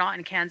Dorothy, we're not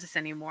in Kansas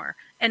anymore.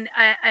 And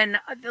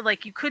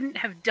like you couldn't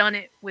have done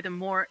it with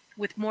more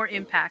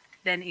impact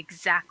than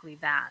exactly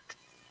that.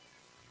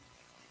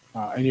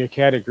 And your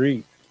cat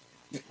agreed.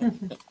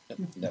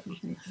 That was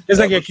It's that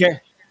like your was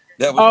cat.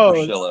 that was Oh,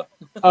 Priscilla.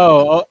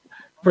 oh,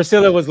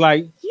 Priscilla was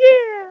like,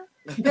 yeah.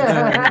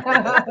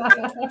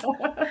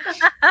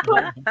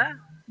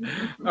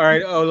 All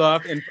right,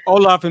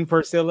 Olaf and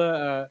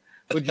Priscilla.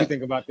 What did you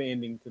think about the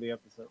ending to the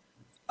episode?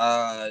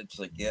 It's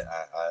like, yeah,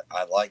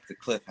 I like the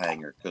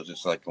cliffhanger because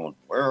it's like going,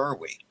 where are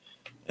we?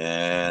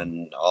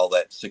 And all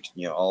that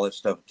all that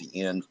stuff at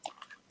the end.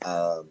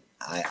 I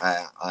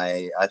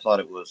thought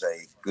it was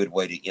a good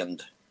way to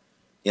end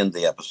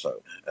the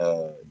episode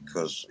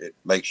because it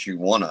makes you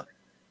wanna,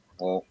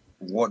 well,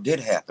 what did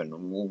happen?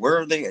 Well, where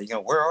are they?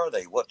 Where are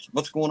they?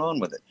 What's going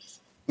on with it?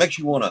 Makes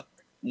you wanna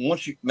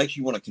makes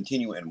you wanna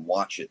continue and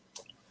watch it,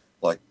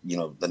 like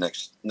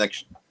the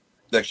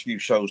next few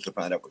shows to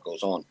find out what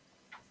goes on.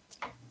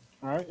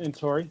 All right, and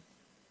Tori.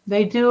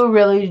 They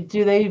really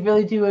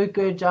do a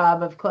good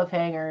job of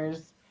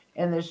cliffhangers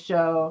in this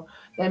show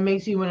that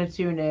makes you want to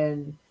tune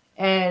in.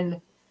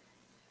 And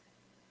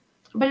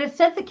but it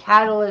set the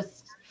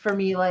catalyst for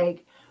me,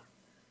 like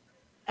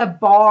a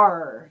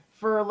bar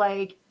for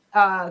like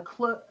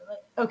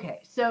okay,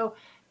 so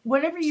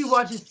whenever you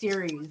watch a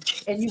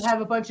series and you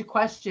have a bunch of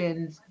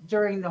questions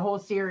during the whole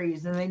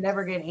series and they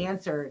never get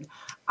answered,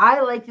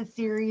 I like the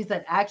series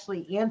that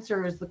actually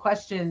answers the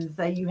questions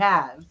that you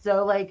have.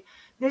 So like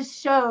this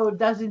show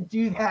doesn't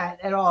do that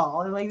at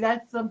all, and like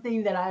that's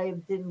something that I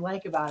didn't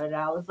like about it.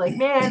 I was like,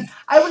 man,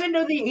 I want to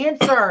know the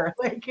answer.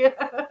 Like and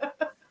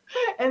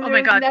Oh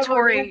my there's god, never an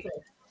Tori,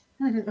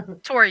 answer.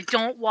 Tori,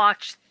 don't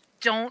watch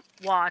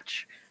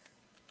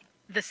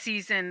the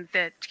season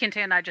that Kenta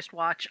and I just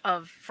watch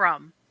of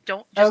From.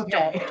 Don't.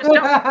 Okay. Just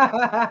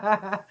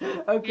don't.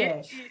 It,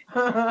 Okay.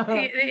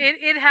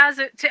 it has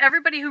a, to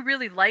everybody who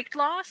really liked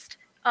Lost,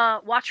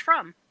 watch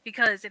From,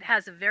 because it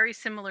has a very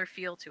similar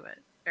feel to it.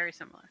 Very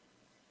similar.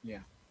 Yeah.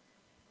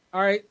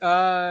 All right,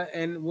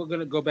 and we're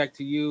gonna go back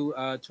to you,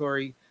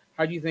 Tori.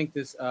 How do you think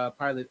this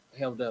pilot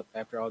held up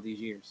after all these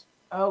years?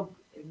 Oh,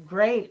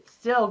 great.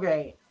 Still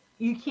great.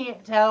 You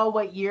can't tell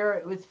what year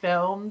it was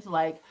filmed.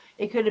 Like,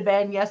 it could have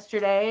been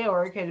yesterday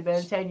or it could have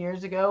been 10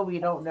 years ago. We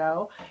don't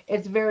know.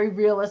 It's very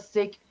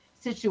realistic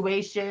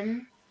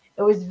situation.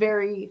 It was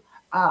very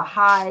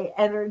high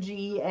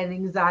energy and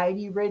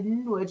anxiety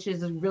ridden, which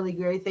is a really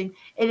great thing.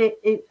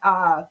 It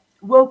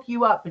woke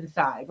you up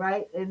inside,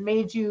 right? It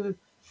made you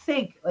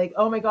think like,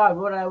 oh my God,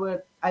 what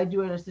would I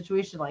do in a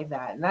situation like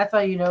that? And that's how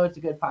you know it's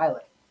a good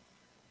pilot.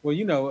 Well,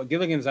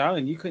 Gilligan's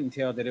Island, you couldn't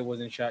tell that it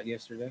wasn't shot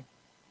yesterday.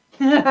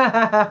 All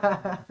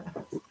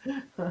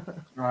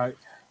right.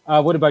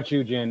 What about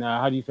you, Jen?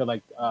 How do you feel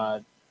like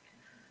the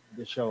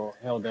show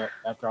held up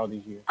after all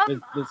these years? The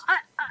I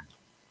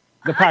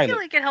feel pilot.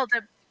 like it held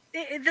up.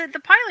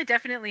 The pilot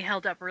definitely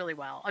held up really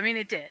well. I mean,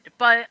 it did.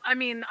 But I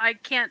mean, I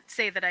can't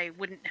say that I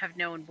wouldn't have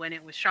known when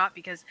it was shot,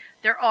 because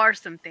there are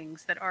some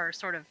things that are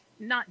sort of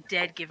not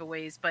dead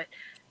giveaways, but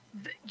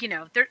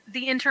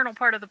the internal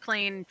part of the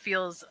plane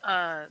feels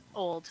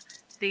old.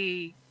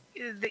 The,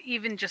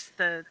 even just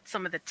the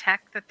some of the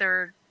tech that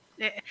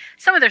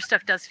some of their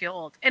stuff does feel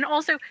old, and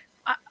also.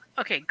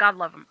 Okay, God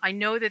love them. I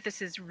know that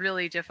this is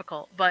really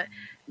difficult, but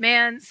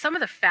man, some of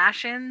the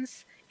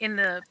fashions in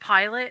the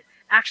pilot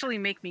actually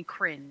make me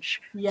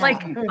cringe.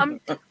 Like, Yeah.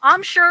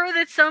 I'm sure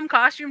that some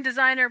costume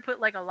designer put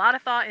like a lot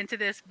of thought into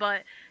this,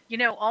 but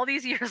all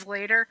these years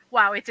later,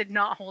 wow, it did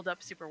not hold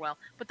up super well.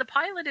 But the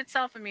pilot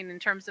itself, I mean, in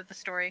terms of the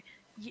story,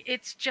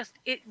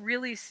 it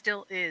really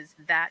still is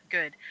that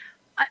good.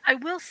 I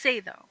will say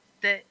though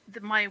that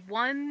my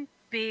one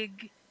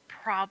big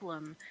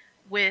problem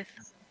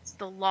with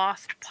the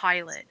Lost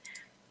pilot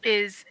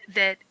is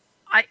that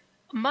I,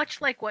 much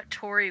like what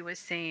Tori was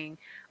saying,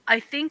 I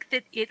think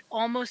that it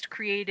almost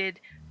created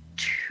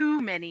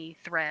too many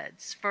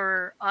threads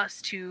for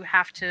us to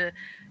have to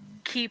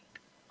keep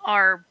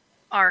our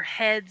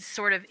heads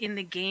sort of in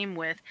the game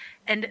with,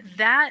 and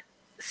that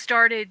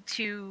started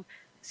to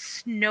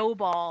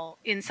snowball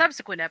in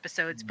subsequent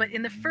episodes. But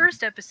in the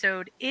first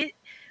episode,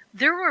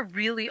 there were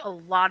really a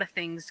lot of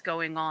things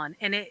going on,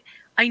 and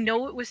I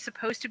know it was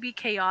supposed to be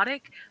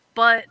chaotic,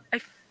 but I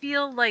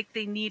feel like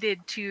they needed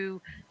to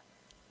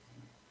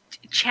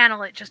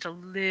channel it just a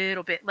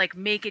little bit, like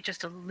make it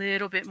just a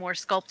little bit more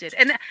sculpted.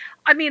 And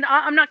I mean,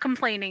 I'm not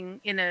complaining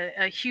in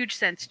a huge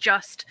sense,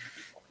 just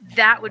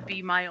that would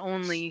be my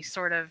only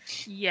sort of,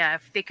 yeah,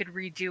 if they could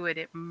redo it,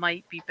 it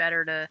might be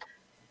better to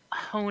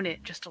hone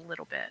it just a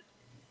little bit.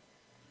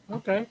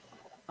 Okay.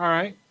 All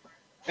right.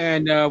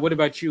 And what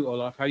about you,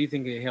 Olaf? How do you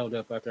think it held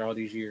up after all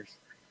these years?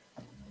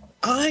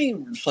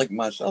 I'm just like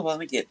myself. I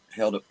think it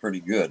held up pretty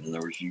good. In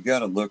other words, you got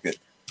to look at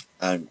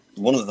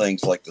one of the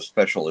things like the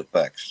special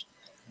effects.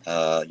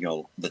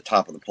 The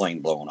top of the plane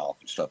blowing off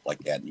and stuff like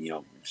that.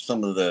 And,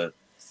 some of the,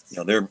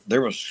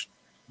 there was,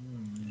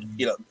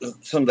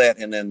 some of that.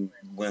 And then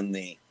when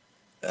the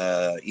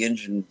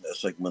engine,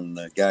 it's like when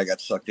the guy got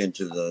sucked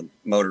into the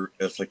motor,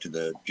 it's like to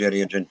the jet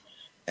engine,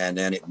 and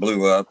then it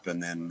blew up.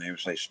 And then they would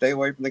say, stay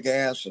away from the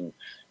gas. And,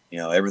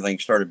 everything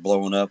started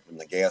blowing up and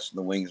the gas in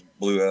the wings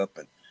blew up.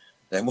 And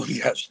then we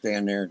got to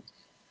stand there, and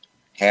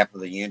half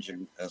of the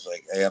engine, it's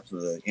like after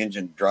the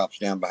engine drops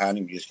down behind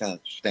him, he just kind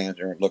of stands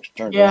there and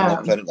turns around and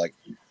looks at it like,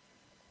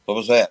 what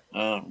was that?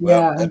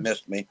 That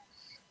missed me.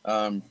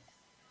 But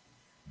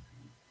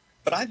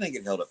I think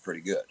it held up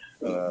pretty good.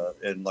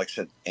 And like I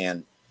said,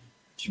 and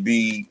to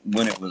be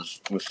when it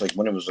was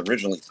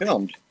originally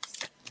filmed,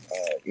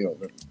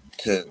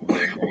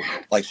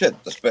 like I said,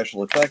 the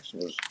special effects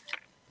was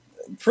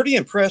pretty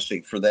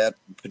impressive for that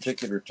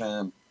particular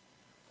time,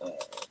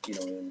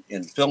 in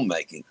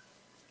filmmaking.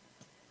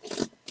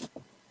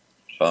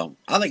 So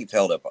I think it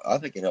held up. I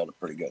think it held up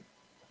pretty good.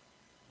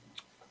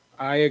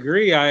 I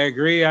agree.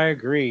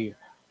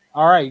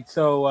 All right.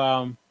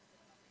 So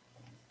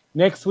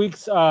next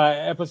week's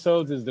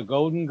episodes is the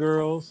Golden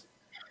Girls,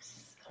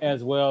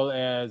 as well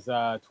as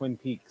Twin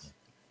Peaks.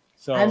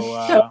 So I'm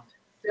so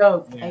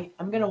stoked. yeah.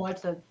 I'm gonna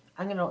watch that.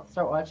 I'm gonna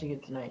start watching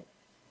it tonight.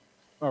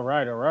 All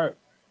right.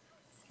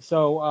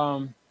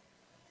 So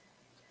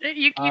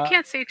You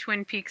can't say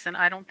Twin Peaks, and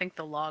I don't think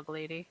the Log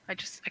Lady. I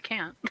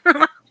can't.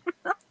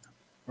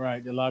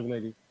 right, the Log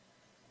Lady.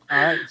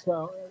 All right,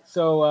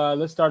 so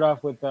let's start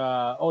off with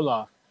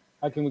Olaf.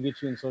 How can we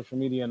get you in social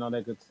media and all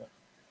that good stuff?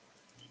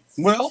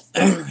 Well,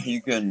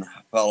 you can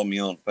follow me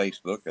on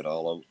Facebook at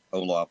Olaf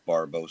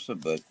Barbosa,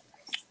 but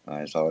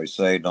as I always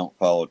say, don't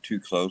follow too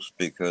close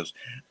because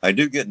I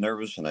do get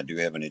nervous and I do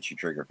have an itchy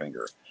trigger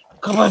finger.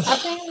 Come on.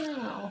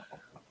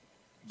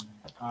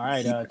 All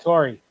right,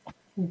 Tori.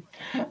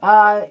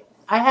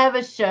 I have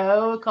a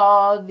show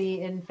called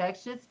The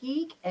Infectious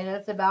Geek, and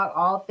it's about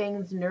all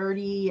things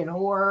nerdy and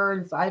horror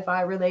and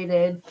sci-fi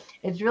related.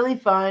 It's really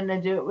fun. I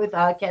do it with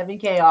Kevin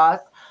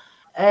Chaos,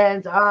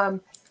 and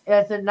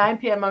it's at 9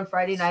 p.m. on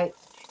Friday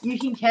nights. You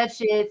can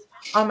catch it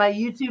on my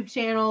YouTube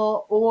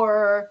channel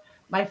or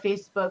my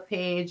Facebook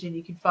page, and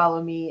you can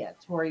follow me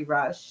at Tori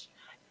Rush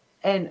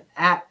and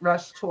at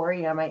Rush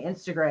Tori on my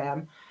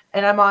Instagram.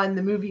 And I'm on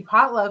the movie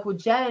Potluck with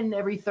Jen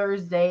every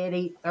Thursday at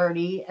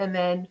 8:30, and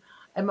then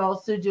I'm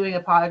also doing a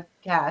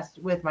podcast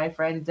with my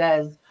friend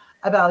Des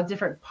about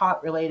different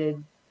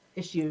pot-related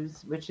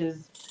issues, which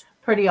is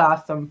pretty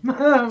awesome.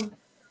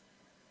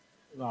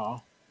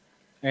 Oh,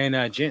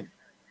 and Jen.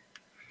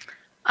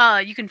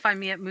 You can find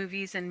me at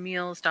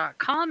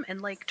moviesandmeals.com.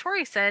 And like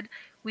Tori said,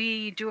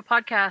 we do a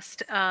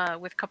podcast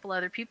with a couple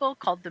other people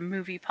called The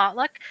Movie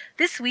Potluck.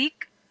 This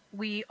week,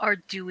 we are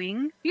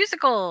doing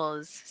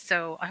musicals.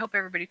 So I hope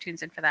everybody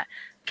tunes in for that.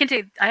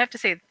 Kente, I have to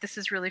say, this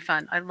is really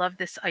fun. I love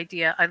this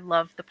idea. I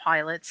love the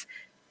pilots.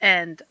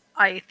 And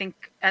I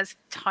think as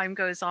time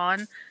goes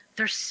on,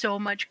 there's so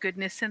much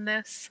goodness in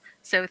this.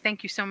 So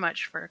thank you so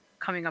much for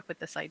coming up with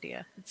this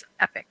idea. It's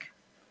epic.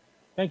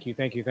 Thank you.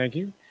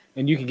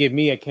 And you can get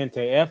me at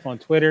Kente F on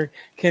Twitter,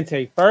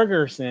 Kente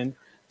Ferguson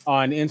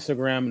on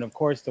Instagram, and of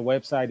course the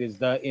website is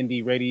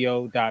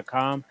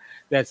theindyradio.com.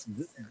 That's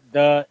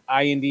the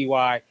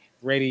INDY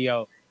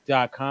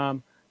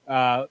radio.com.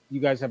 You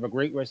guys have a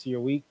great rest of your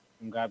week,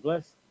 and God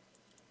bless.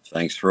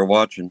 Thanks for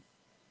watching.